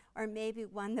size, or maybe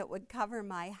one that would cover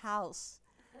my house.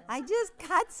 I just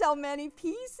cut so many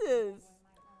pieces.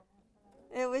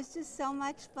 It was just so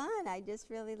much fun. I just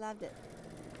really loved it.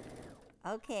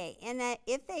 Okay, and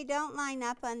if they don't line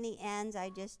up on the ends,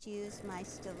 I just use my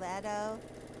stiletto.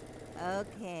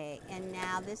 Okay, and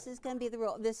now this is going to be the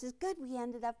rule. This is good. We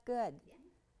ended up good.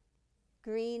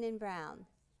 Green and brown.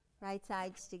 Right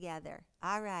sides together.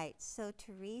 All right, so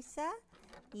Teresa,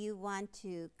 you want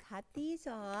to cut these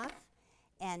off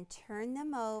and turn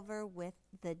them over with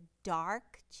the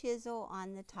dark chisel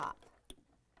on the top.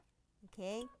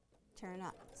 Okay, turn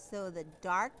up. So the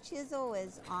dark chisel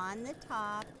is on the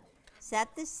top.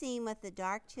 Set the seam with the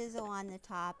dark chisel on the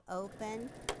top, open,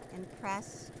 and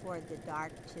press toward the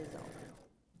dark chisel.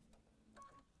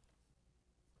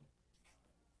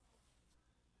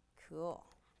 Cool.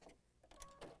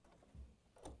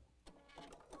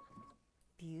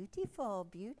 Beautiful,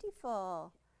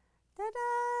 beautiful.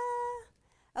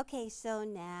 Ta-da! Okay, so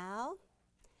now,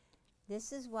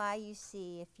 this is why you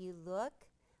see, if you look,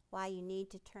 why you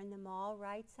need to turn them all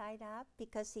right side up,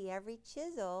 because see, every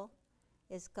chisel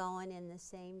is going in the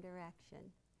same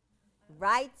direction.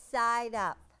 Right side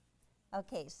up.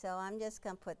 Okay, so I'm just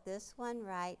going to put this one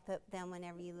right, but then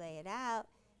whenever you lay it out,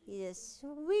 you just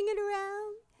swing it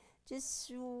around. Just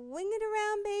swing it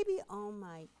around, baby. Oh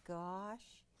my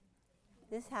gosh.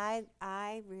 This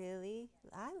I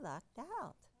lucked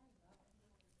out.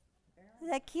 Is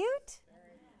that cute?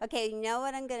 Okay, you know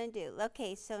what I'm going to do?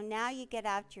 Okay, so now you get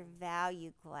out your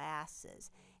value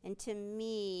glasses. And to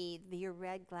me, your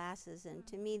red glasses, and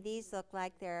to me, these look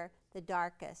like they're the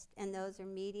darkest. And those are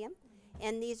medium.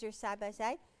 And these are side by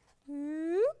side.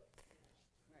 Whoop.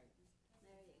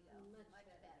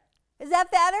 Is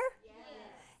that better?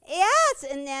 Yes,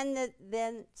 and then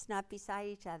it's not beside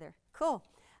each other. Cool.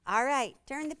 All right,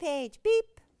 turn the page.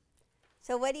 Beep.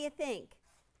 So what do you think?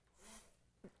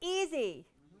 Easy.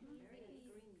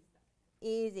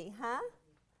 Easy, huh?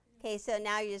 Okay, so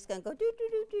now you're just going to go do, do,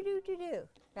 do, do, do, do, do,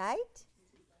 right?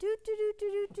 Do, do, do,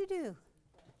 do, do, do, do.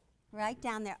 Right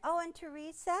down there. Oh, and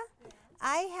Teresa,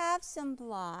 I have some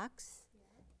blocks.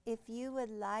 If you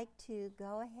would like to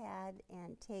go ahead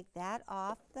and take that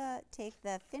off take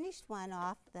the finished one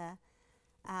off the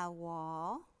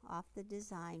wall, off the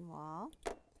design wall.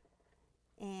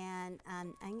 And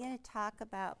I'm going to talk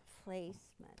about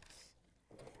placement.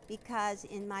 Because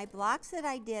in my blocks that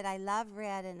I did, I love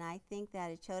red, and I think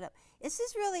that it showed up. This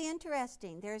is really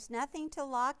interesting. There's nothing to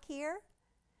lock here.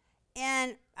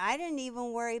 And I didn't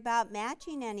even worry about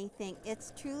matching anything.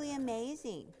 It's truly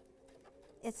amazing.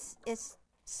 It's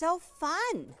so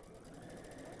fun.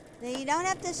 Now, you don't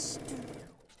have to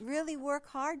really work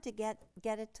hard to get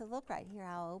it to look right. Here,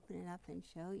 I'll open it up and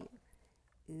show you.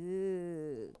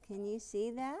 Ooh, can you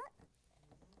see that?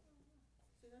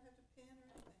 So you don't have to pan or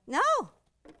anything? No.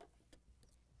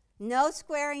 No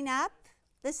squaring up.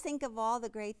 Let's think of all the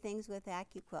great things with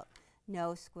AccuQuilt.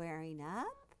 No squaring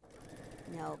up.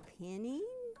 No pinning.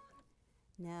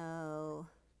 No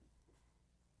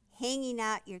hanging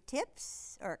out your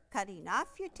tips or cutting off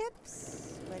your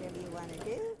tips, whatever you want to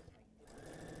do.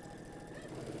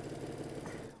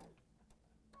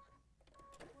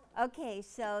 Okay,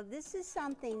 so this is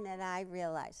something that I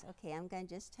realized. Okay, I'm going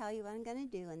to just tell you what I'm going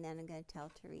to do, and then I'm going to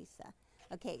tell Teresa.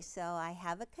 Okay, so I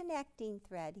have a connecting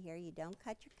thread here. You don't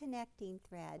cut your connecting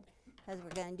thread, because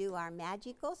we're going to do our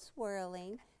magical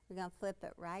swirling. We're going to flip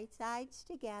it right sides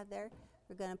together.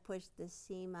 We're going to push the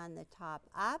seam on the top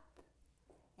up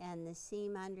and the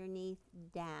seam underneath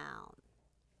down.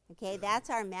 Okay, that's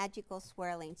our magical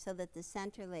swirling, so that the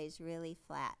center lays really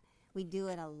flat. We do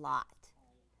it a lot.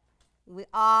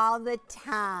 All the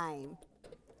time.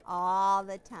 All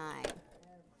the time.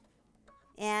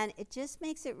 And it just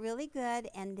makes it really good,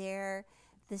 and the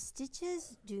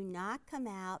stitches do not come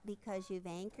out because you've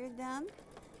anchored them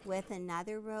with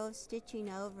another row of stitching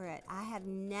over it. I have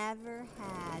never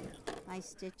had my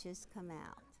stitches come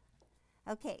out.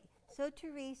 Okay, so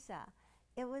Teresa,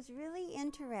 it was really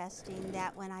interesting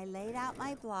that when I laid out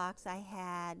my blocks, I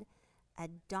had a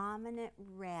dominant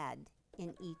red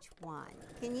in each one.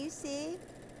 Can you see?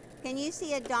 Can you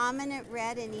see a dominant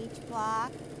red in each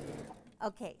block?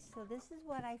 Okay, so this is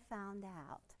what I found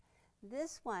out.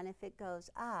 This one, if it goes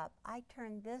up, I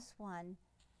turn this one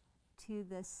to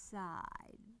the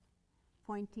side,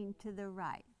 pointing to the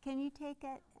right. Can you take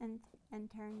it and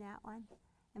turn that one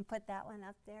and put that one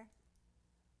up there?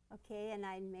 Okay, and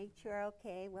I make sure,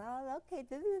 okay, well, okay,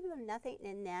 nothing,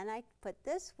 and then I put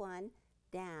this one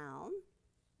down,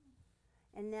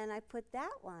 and then I put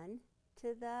that one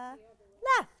to the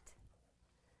left.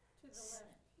 To the left.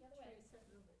 The other way.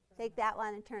 Take that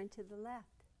one and turn to the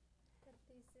left. But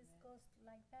this goes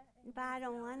like that. But I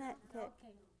don't want it to.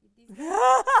 Okay. This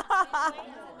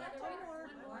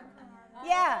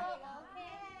Yeah. Okay.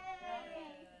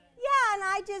 Yeah, and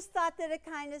I just thought that it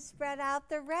kind of spread out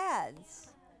the reds.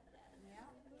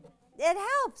 It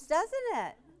helps, doesn't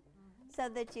it? So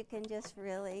that you can just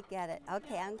really get it.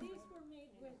 Okay, I'm. These were made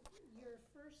with your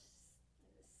first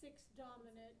 6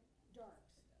 dominant darks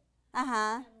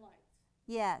Uh-huh. and lights.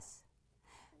 Yes.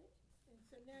 And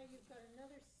so now you've got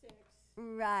another 6.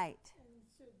 Right. And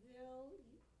so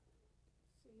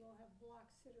you'll have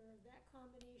blocks that are of that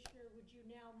combination, or would you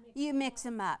now mix You them mix up?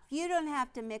 them up. You don't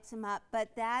have to mix them up,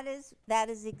 but that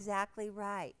is exactly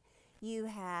right. You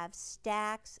have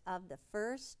stacks of the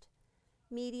first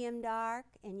medium dark,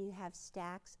 and you have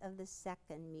stacks of the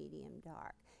second medium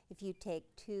dark. If you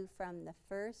take 2 from the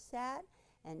first set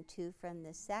and 2 from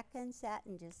the second set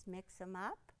and just mix them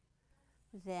up,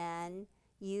 then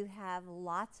you have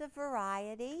lots of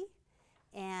variety,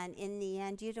 and in the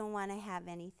end you don't want to have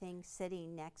anything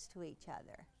sitting next to each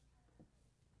other.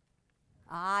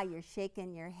 Ah, you're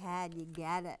shaking your head, you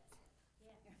get it.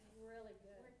 Really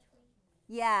good.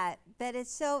 Yeah, but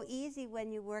it's so easy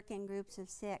when you work in groups of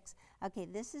 6. Okay,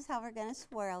 this is how we're going to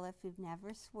swirl if you've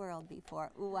never swirled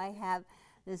before. Ooh, I have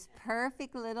this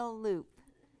perfect little loop.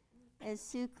 Is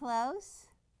Sue close?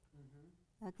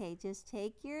 Okay, just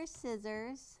take your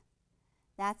scissors.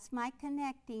 That's my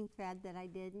connecting thread that I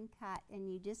didn't cut, and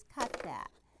you just cut that.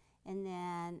 And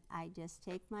then I just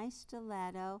take my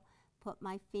stiletto, put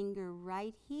my finger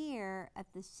right here at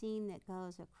the seam that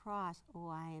goes across. Oh,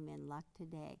 I am in luck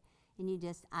today. And you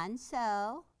just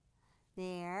unsew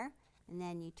there, and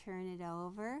then you turn it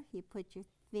over. You put your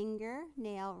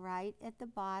fingernail right at the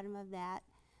bottom of that.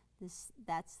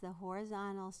 That's the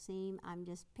horizontal seam. I'm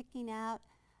just picking out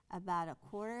about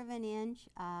 1/4 of an inch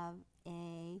of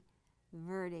a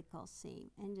vertical seam,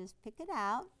 and just pick it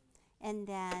out. And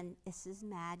then this is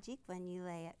magic. When you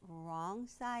lay it wrong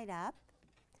side up,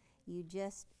 you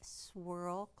just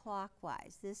swirl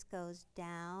clockwise. This goes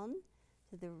down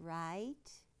to the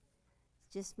right.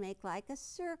 Just make like a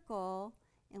circle,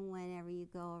 and whenever you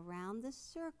go around the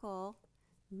circle,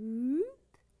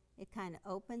 it kind of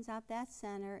opens up that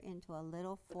center into a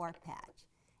little 4 patch.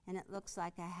 And it looks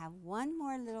like I have one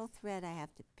more little thread I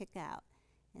have to pick out,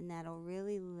 and that'll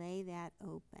really lay that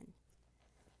open.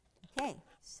 Okay,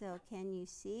 so can you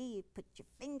see? You put your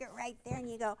finger right there and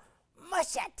you go,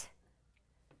 mush it!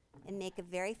 And make it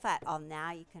very flat. Oh,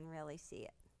 now you can really see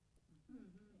it.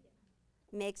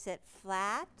 Makes it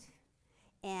flat.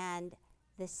 And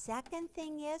the second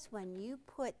thing is, when you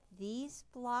put these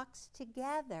blocks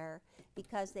together,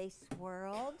 because they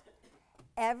swirled,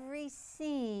 every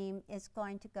seam is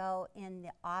going to go in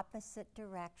the opposite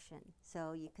direction.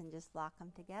 So you can just lock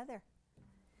them together.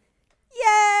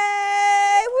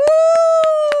 Yay!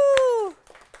 Woo!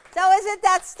 So isn't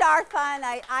that star fun?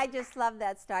 I just love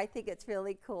that star. I think it's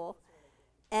really cool.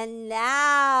 And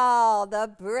now the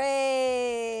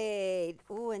braid.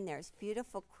 Ooh, and there's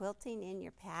beautiful quilting in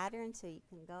your pattern, so you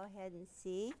can go ahead and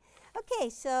see. Okay,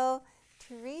 so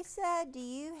Teresa, do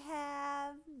you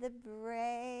have the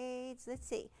braids? Let's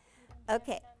see.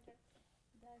 Okay.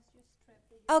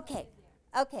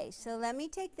 Okay, so let me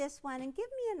take this one and give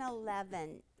me an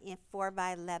 11, 4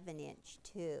 by 11 inch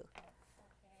too.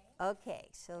 Okay,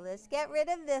 so let's get rid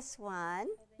of this one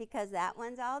because that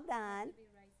one's all done.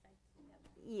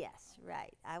 Yes,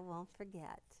 right. I won't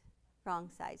forget. Wrong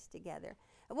sides together.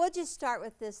 We'll just start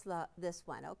with this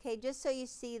one, okay, just so you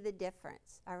see the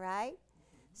difference, all right?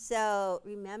 So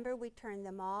remember, we turned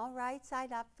them all right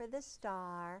side up for the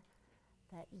star,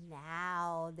 but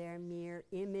now they're mirror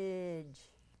image.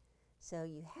 So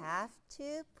you have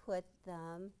to put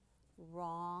them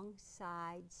wrong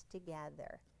sides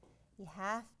together. You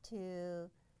have to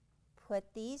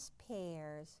put these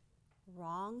pairs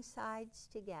wrong sides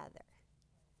together.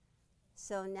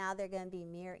 So now they're going to be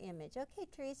mirror image. Okay,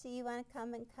 Teresa, you want to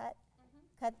come and cut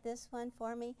this one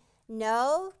for me?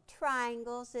 No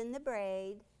triangles in the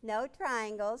braid. No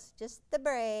triangles, just the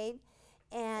braid.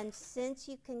 And since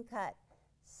you can cut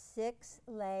 6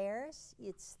 layers,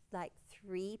 it's like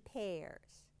 3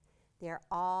 pairs. They're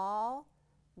all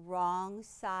wrong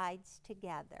sides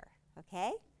together,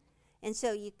 okay? And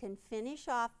so you can finish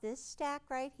off this stack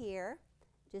right here.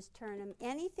 Just turn them,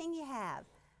 anything you have.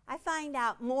 I find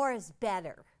out more is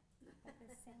better. But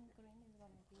the same green is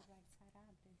going to be right side up.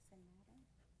 Does it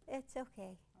matter? It's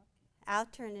okay. I'll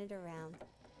turn it around.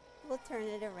 We'll turn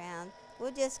it around.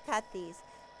 We'll just cut these.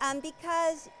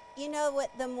 Because, you know what,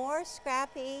 the more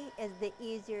scrappy is, the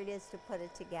easier it is to put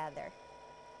it together.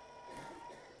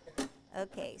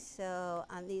 Okay, so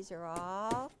these are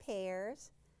all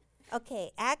pairs.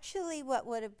 Okay, actually what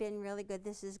would have been really good,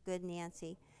 this is good,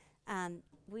 Nancy.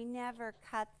 We never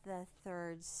cut the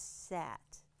 3rd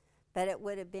set, but it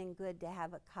would have been good to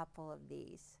have a couple of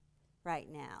these right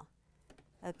now.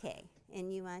 Okay,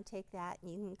 and you want to take that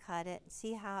and you can cut it.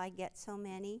 See how I get so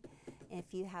many?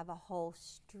 If you have a whole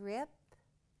strip,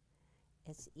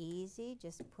 it's easy.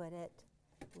 Just put it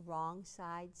wrong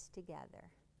sides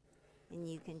together. And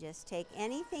you can just take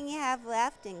anything you have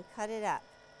left and cut it up.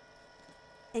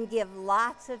 And give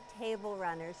lots of table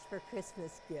runners for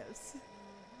Christmas gifts.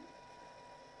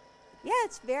 Yeah,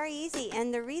 it's very easy.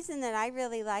 And the reason that I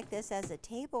really like this as a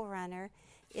table runner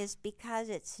is because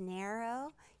it's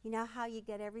narrow. You know how you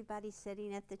get everybody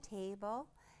sitting at the table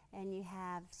and you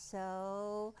have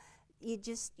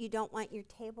you don't want your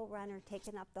table runner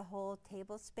taking up the whole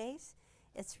table space.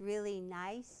 It's really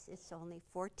nice. It's only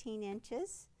 14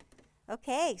 inches.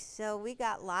 Okay, so we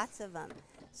got lots of them.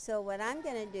 So what I'm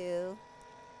going to do,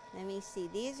 let me see,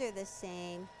 these are the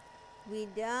same. We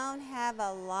don't have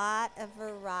a lot of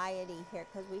variety here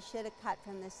because we should have cut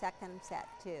from the second set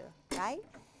too, right?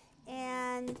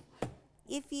 And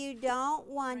if you don't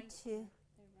want to,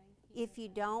 you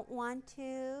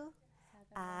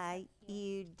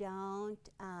don't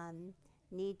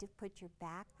need to put your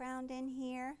background in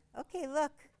here. Okay,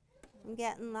 look, I'm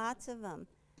getting lots of them.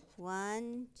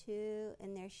 1, 2,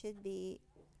 and there should be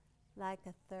like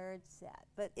a third set,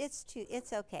 but it's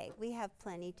okay. We have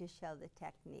plenty to show the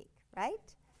technique,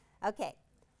 right? Okay,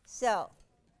 so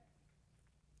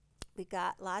we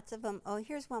got lots of them. Oh,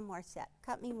 here's one more set.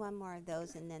 Cut me one more of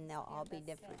those and then they'll all be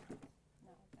different.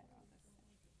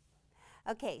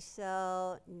 Okay,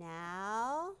 so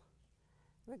now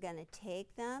we're going to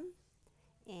take them,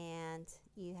 and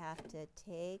you have to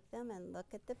take them and look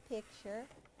at the picture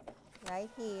right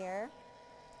here.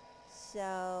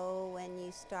 So when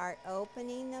you start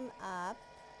opening them up,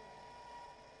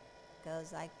 it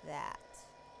goes like that.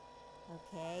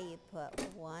 Okay, you put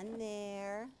one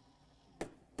there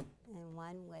and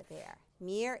one there.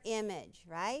 Mirror image,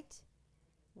 right?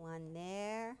 One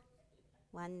there,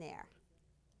 one there.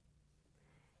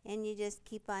 And you just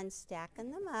keep on stacking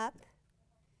them up.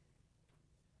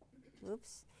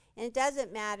 Oops. And it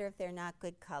doesn't matter if they're not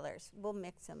good colors. We'll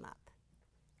mix them up.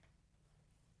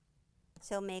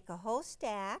 So make a whole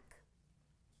stack.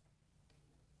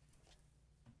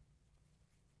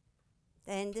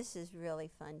 And this is really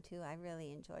fun too. I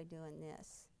really enjoy doing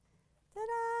this.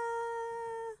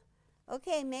 Ta-da!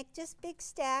 Okay, make just big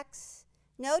stacks.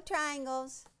 No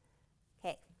triangles.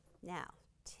 Okay, now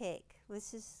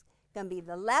this is going to be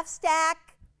the left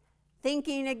stack,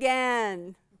 thinking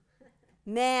again.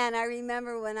 Man, I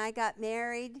remember when I got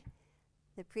married,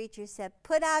 the preacher said,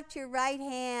 put out your right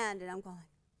hand. And I'm going,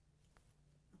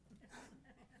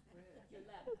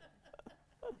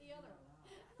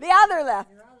 the other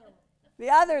left. The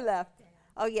other left.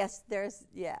 Oh, yes,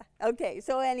 yeah. Okay,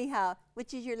 so anyhow,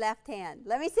 which is your left hand?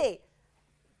 Let me see.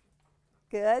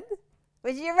 Good.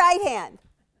 Which is your right hand?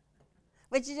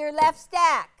 Which is your left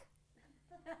stack?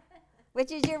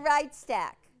 Which is your right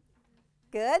stack?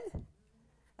 Good?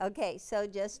 Okay, so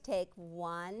just take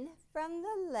one from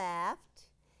the left,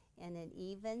 and it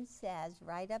even says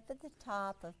right up at the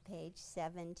top of page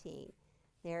 17.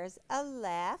 There's a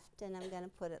left, and I'm going to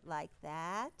put it like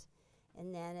that.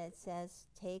 And then it says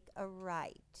take a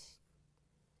right.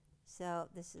 So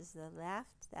this is the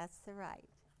left, that's the right.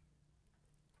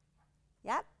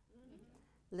 Yep.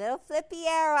 Little flippy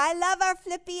arrow. I love our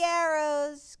flippy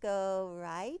arrows. Go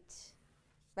right.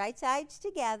 Right sides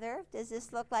together. Does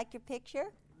this look like your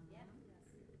picture?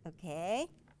 Okay.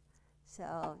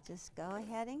 So just go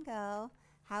ahead and go.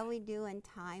 How we doing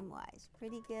time-wise?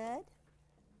 Pretty good?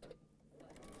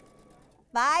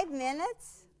 5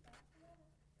 minutes?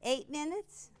 8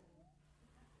 minutes?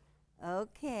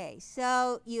 Okay,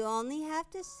 so you only have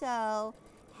to sew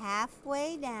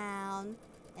halfway down,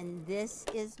 and this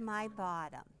is my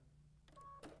bottom.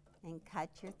 And cut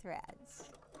your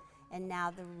threads. And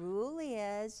now the rule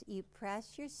is you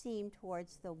press your seam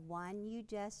towards the one you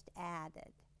just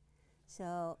added.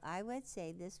 So I would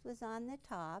say this was on the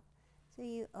top, so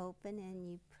you open and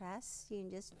you press, you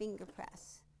can just finger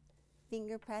press.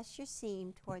 Finger press your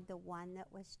seam toward the one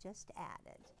that was just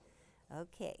added.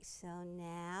 Okay, so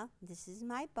now this is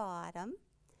my bottom.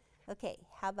 Okay,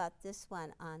 how about this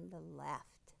one on the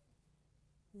left?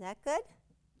 Is that good?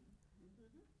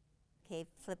 Okay,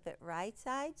 flip it right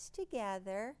sides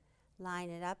together, line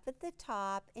it up at the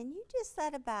top, and you just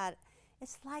let about,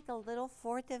 it's like a little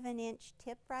 1/4 of an inch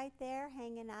tip right there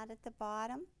hanging out at the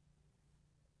bottom.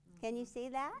 Can you see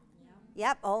that?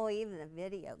 Yep, oh, even the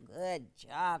video. Good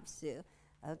job, Sue.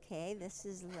 Okay, this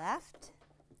is left.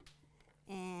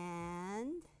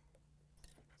 And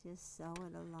just sew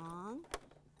it along.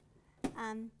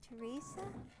 Teresa,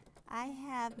 I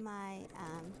have my,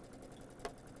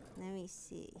 let me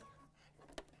see,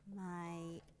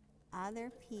 my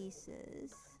other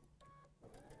pieces.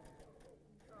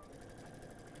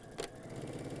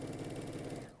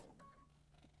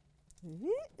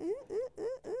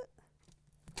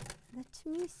 Let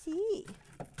me see.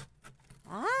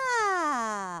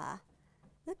 Ah,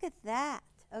 look at that.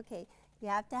 Okay, you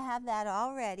have to have that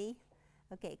all ready.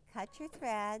 Okay, cut your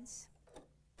threads.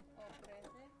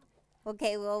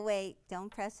 Okay, well, wait. Don't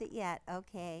press it yet.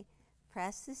 Okay,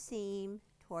 press the seam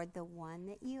toward the one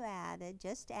that you added,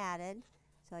 just added.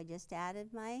 So I just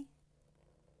added my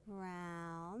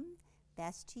round.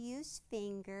 Best to use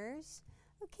fingers.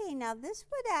 Okay, now this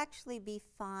would actually be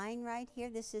fine right here.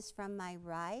 This is from my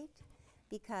right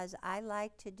because I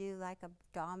like to do like a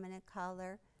dominant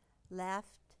color,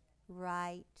 left,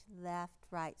 right,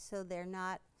 so they're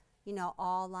not, you know,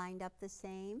 all lined up the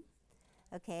same.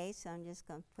 Okay, so I'm just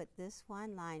going to put this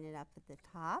one, line it up at the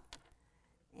top,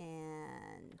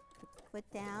 and put the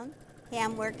foot down. Okay,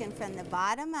 I'm working from the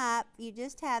bottom up. You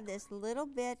just have this little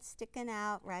bit sticking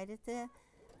out right at the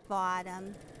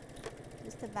bottom,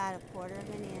 just about 1/4 of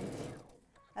an inch.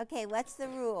 Okay, what's the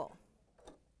rule?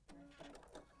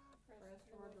 Press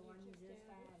toward the one you just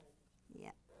added.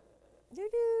 Yep.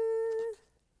 Doo-doo.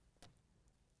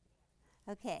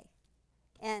 Okay,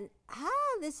 and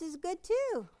this is good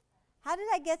too. How did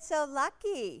I get so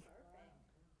lucky?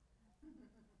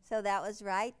 So that was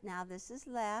right. Now this is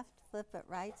left. Flip it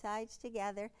right sides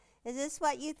together. Is this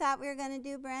what you thought we were going to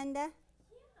do, Brenda? Yeah,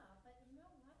 but you know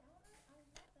what,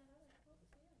 Eleanor? I love that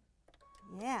other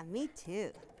quilt too. Yeah, me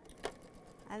too.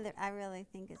 I really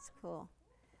think it's cool.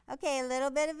 Okay, a little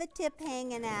bit of a tip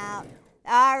hanging out.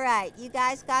 All right, you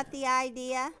guys got the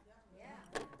idea?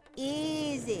 Yeah.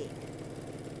 Easy.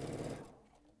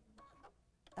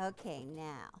 Okay,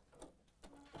 now.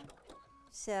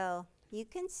 So you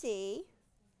can see,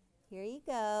 here you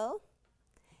go.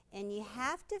 And you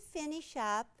have to finish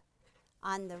up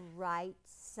on the right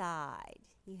side.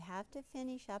 You have to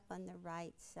finish up on the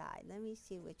right side. Let me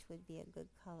see which would be a good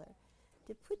color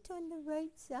to put on the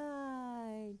right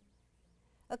side.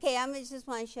 Okay, I just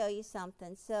want to show you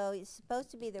something. So it's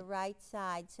supposed to be the right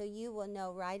side, so you will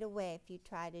know right away if you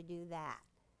try to do that.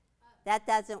 That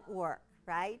doesn't work,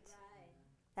 right?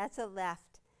 That's a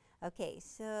left. Okay,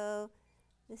 so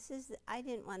this is, I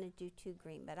didn't want to do too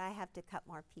green, but I have to cut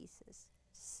more pieces.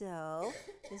 So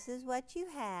this is what you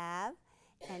have,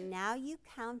 and now you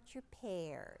count your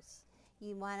pairs.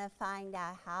 You want to find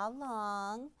out how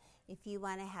long. If you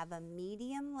want to have a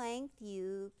medium length,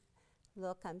 you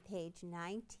look on page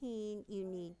 19, you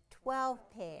need 12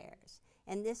 pairs.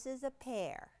 And this is a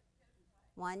pair.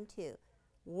 1, 2.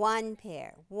 1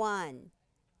 pair. 1,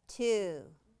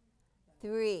 2,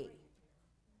 3.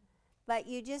 But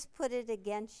you just put it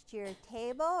against your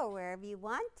table or wherever you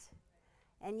want.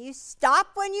 And you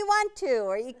stop when you want to,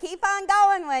 or you keep on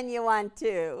going when you want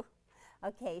to.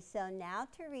 Okay, so now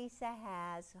Teresa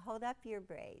has, hold up your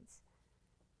braids.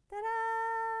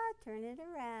 Ta-da! Turn it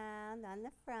around on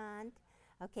the front.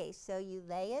 Okay, so you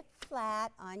lay it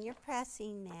flat on your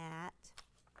pressing mat.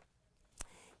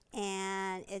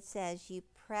 And it says you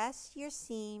press your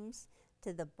seams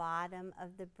to the bottom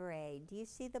of the braid. Do you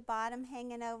see the bottom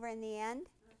hanging over in the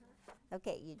end?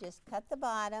 Okay, you just cut the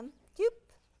bottom. Doop.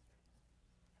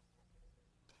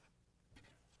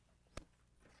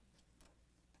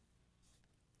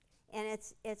 And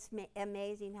it's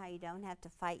amazing how you don't have to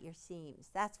fight your seams.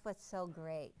 That's what's so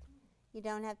great. You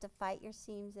don't have to fight your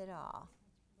seams at all.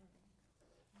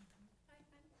 I'm confused.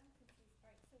 All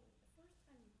right, so the first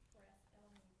time you press,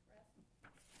 Eleanor, you press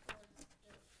towards the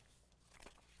chisel.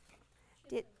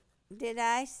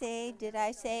 Did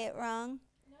I say it wrong?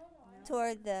 No, I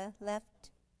Toward the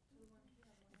left.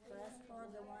 Press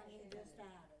toward the one you just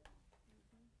added.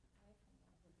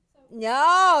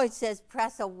 No, it says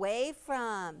press away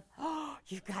from. Oh,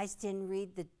 you guys didn't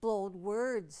read the bold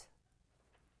words.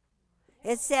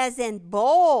 It says in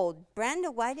bold. Brenda,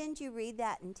 why didn't you read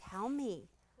that and tell me?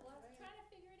 Well, I was trying to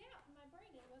figure it out in my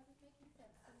brain. It wasn't making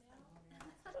sense. So now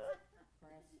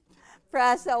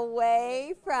Press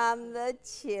away from the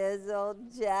chisel,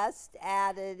 just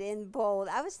added in bold.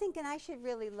 I was thinking I should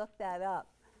really look that up.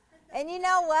 And you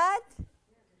know what?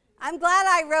 I'm glad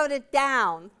I wrote it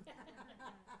down.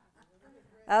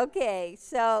 Okay,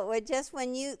 so just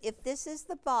when you, if this is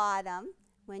the bottom,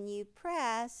 when you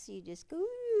press, you just go,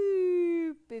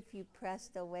 if you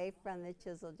pressed away from the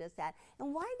chisel, just that.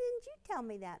 And why didn't you tell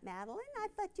me that, Madeline? I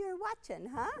thought you were watching,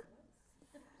 huh?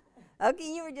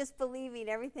 Okay, you were just believing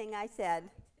everything I said.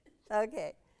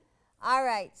 Okay. All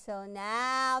right, so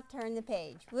now turn the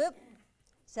page. Whoop.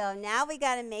 So now we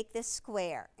got to make this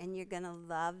square, and you're going to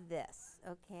love this,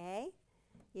 okay?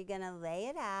 You're going to lay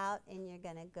it out, and you're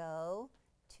going to go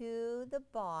to the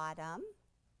bottom.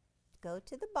 Go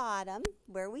to the bottom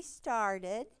where we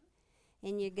started,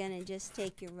 and you're going to just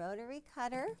take your rotary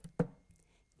cutter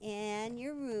and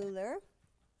your ruler,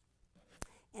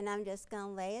 and I'm just going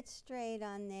to lay it straight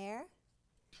on there.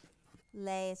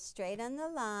 lay it straight on the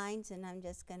lines, and I'm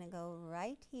just going to go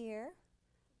right here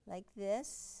like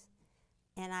this.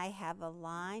 And I have a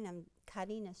line. I'm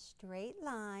cutting a straight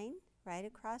line right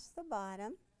across the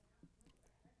bottom.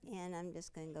 And I'm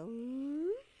just going to go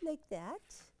like that.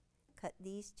 Cut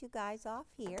these two guys off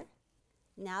here.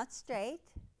 Now it's straight.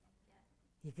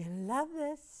 You're going to love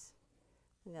this.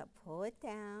 I'm going to pull it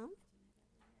down.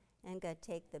 And I'm going to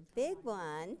take the big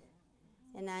one.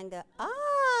 And I'm going to,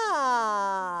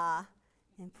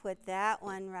 and put that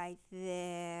one right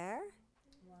there.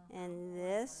 And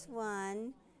this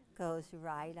one goes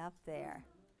right up there.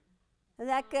 Is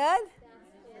that good?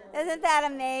 Isn't that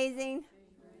amazing?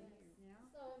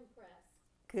 So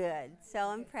impressed. Good.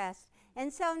 So impressed.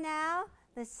 And so now,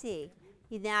 let's see.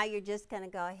 Now you're just going to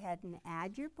go ahead and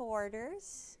add your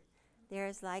borders.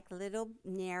 There's like little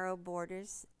narrow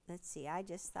borders. Let's see. I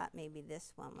just thought maybe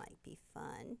this one might be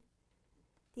fun.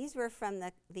 These were from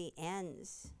the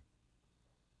ends.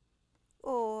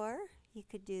 Or you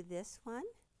could do this one.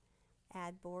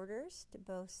 Add borders to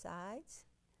both sides.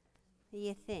 What do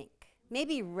you think?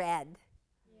 Maybe red.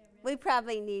 We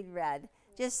probably need red.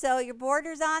 Just sew your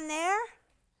borders on there.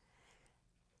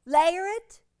 Layer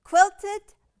it, quilt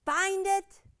it, bind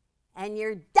it, and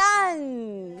you're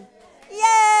done.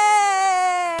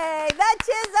 Yay! The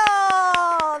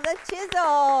chisel! The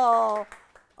chisel!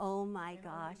 Oh my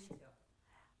gosh.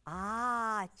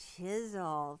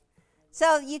 Chisel.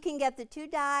 So you can get the 2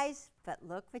 dies, but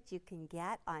look what you can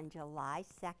get on July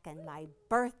 2nd, my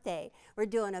birthday. We're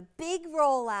doing a big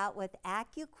rollout with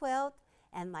AccuQuilt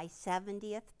and my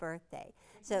 70th birthday.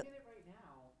 So, You can get it right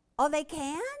now. oh, they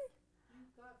can? You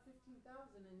got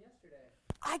 15,000 in yesterday.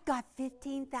 I got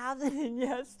 15,000 in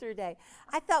yesterday.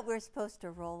 I thought we were supposed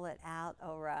to roll it out,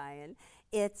 Orion.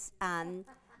 It's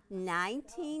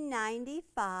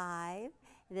 $19.95.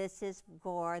 This is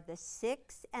for the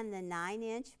 6 and the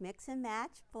 9-inch mix and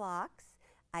match blocks.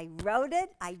 I wrote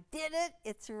it. I did it.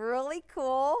 It's really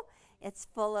cool. It's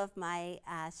full of my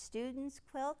students'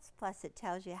 quilts, plus it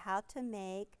tells you how to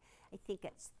make, I think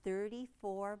it's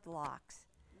 34 blocks.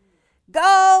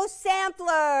 Go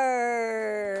Sampler!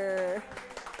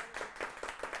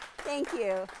 Thank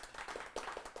you.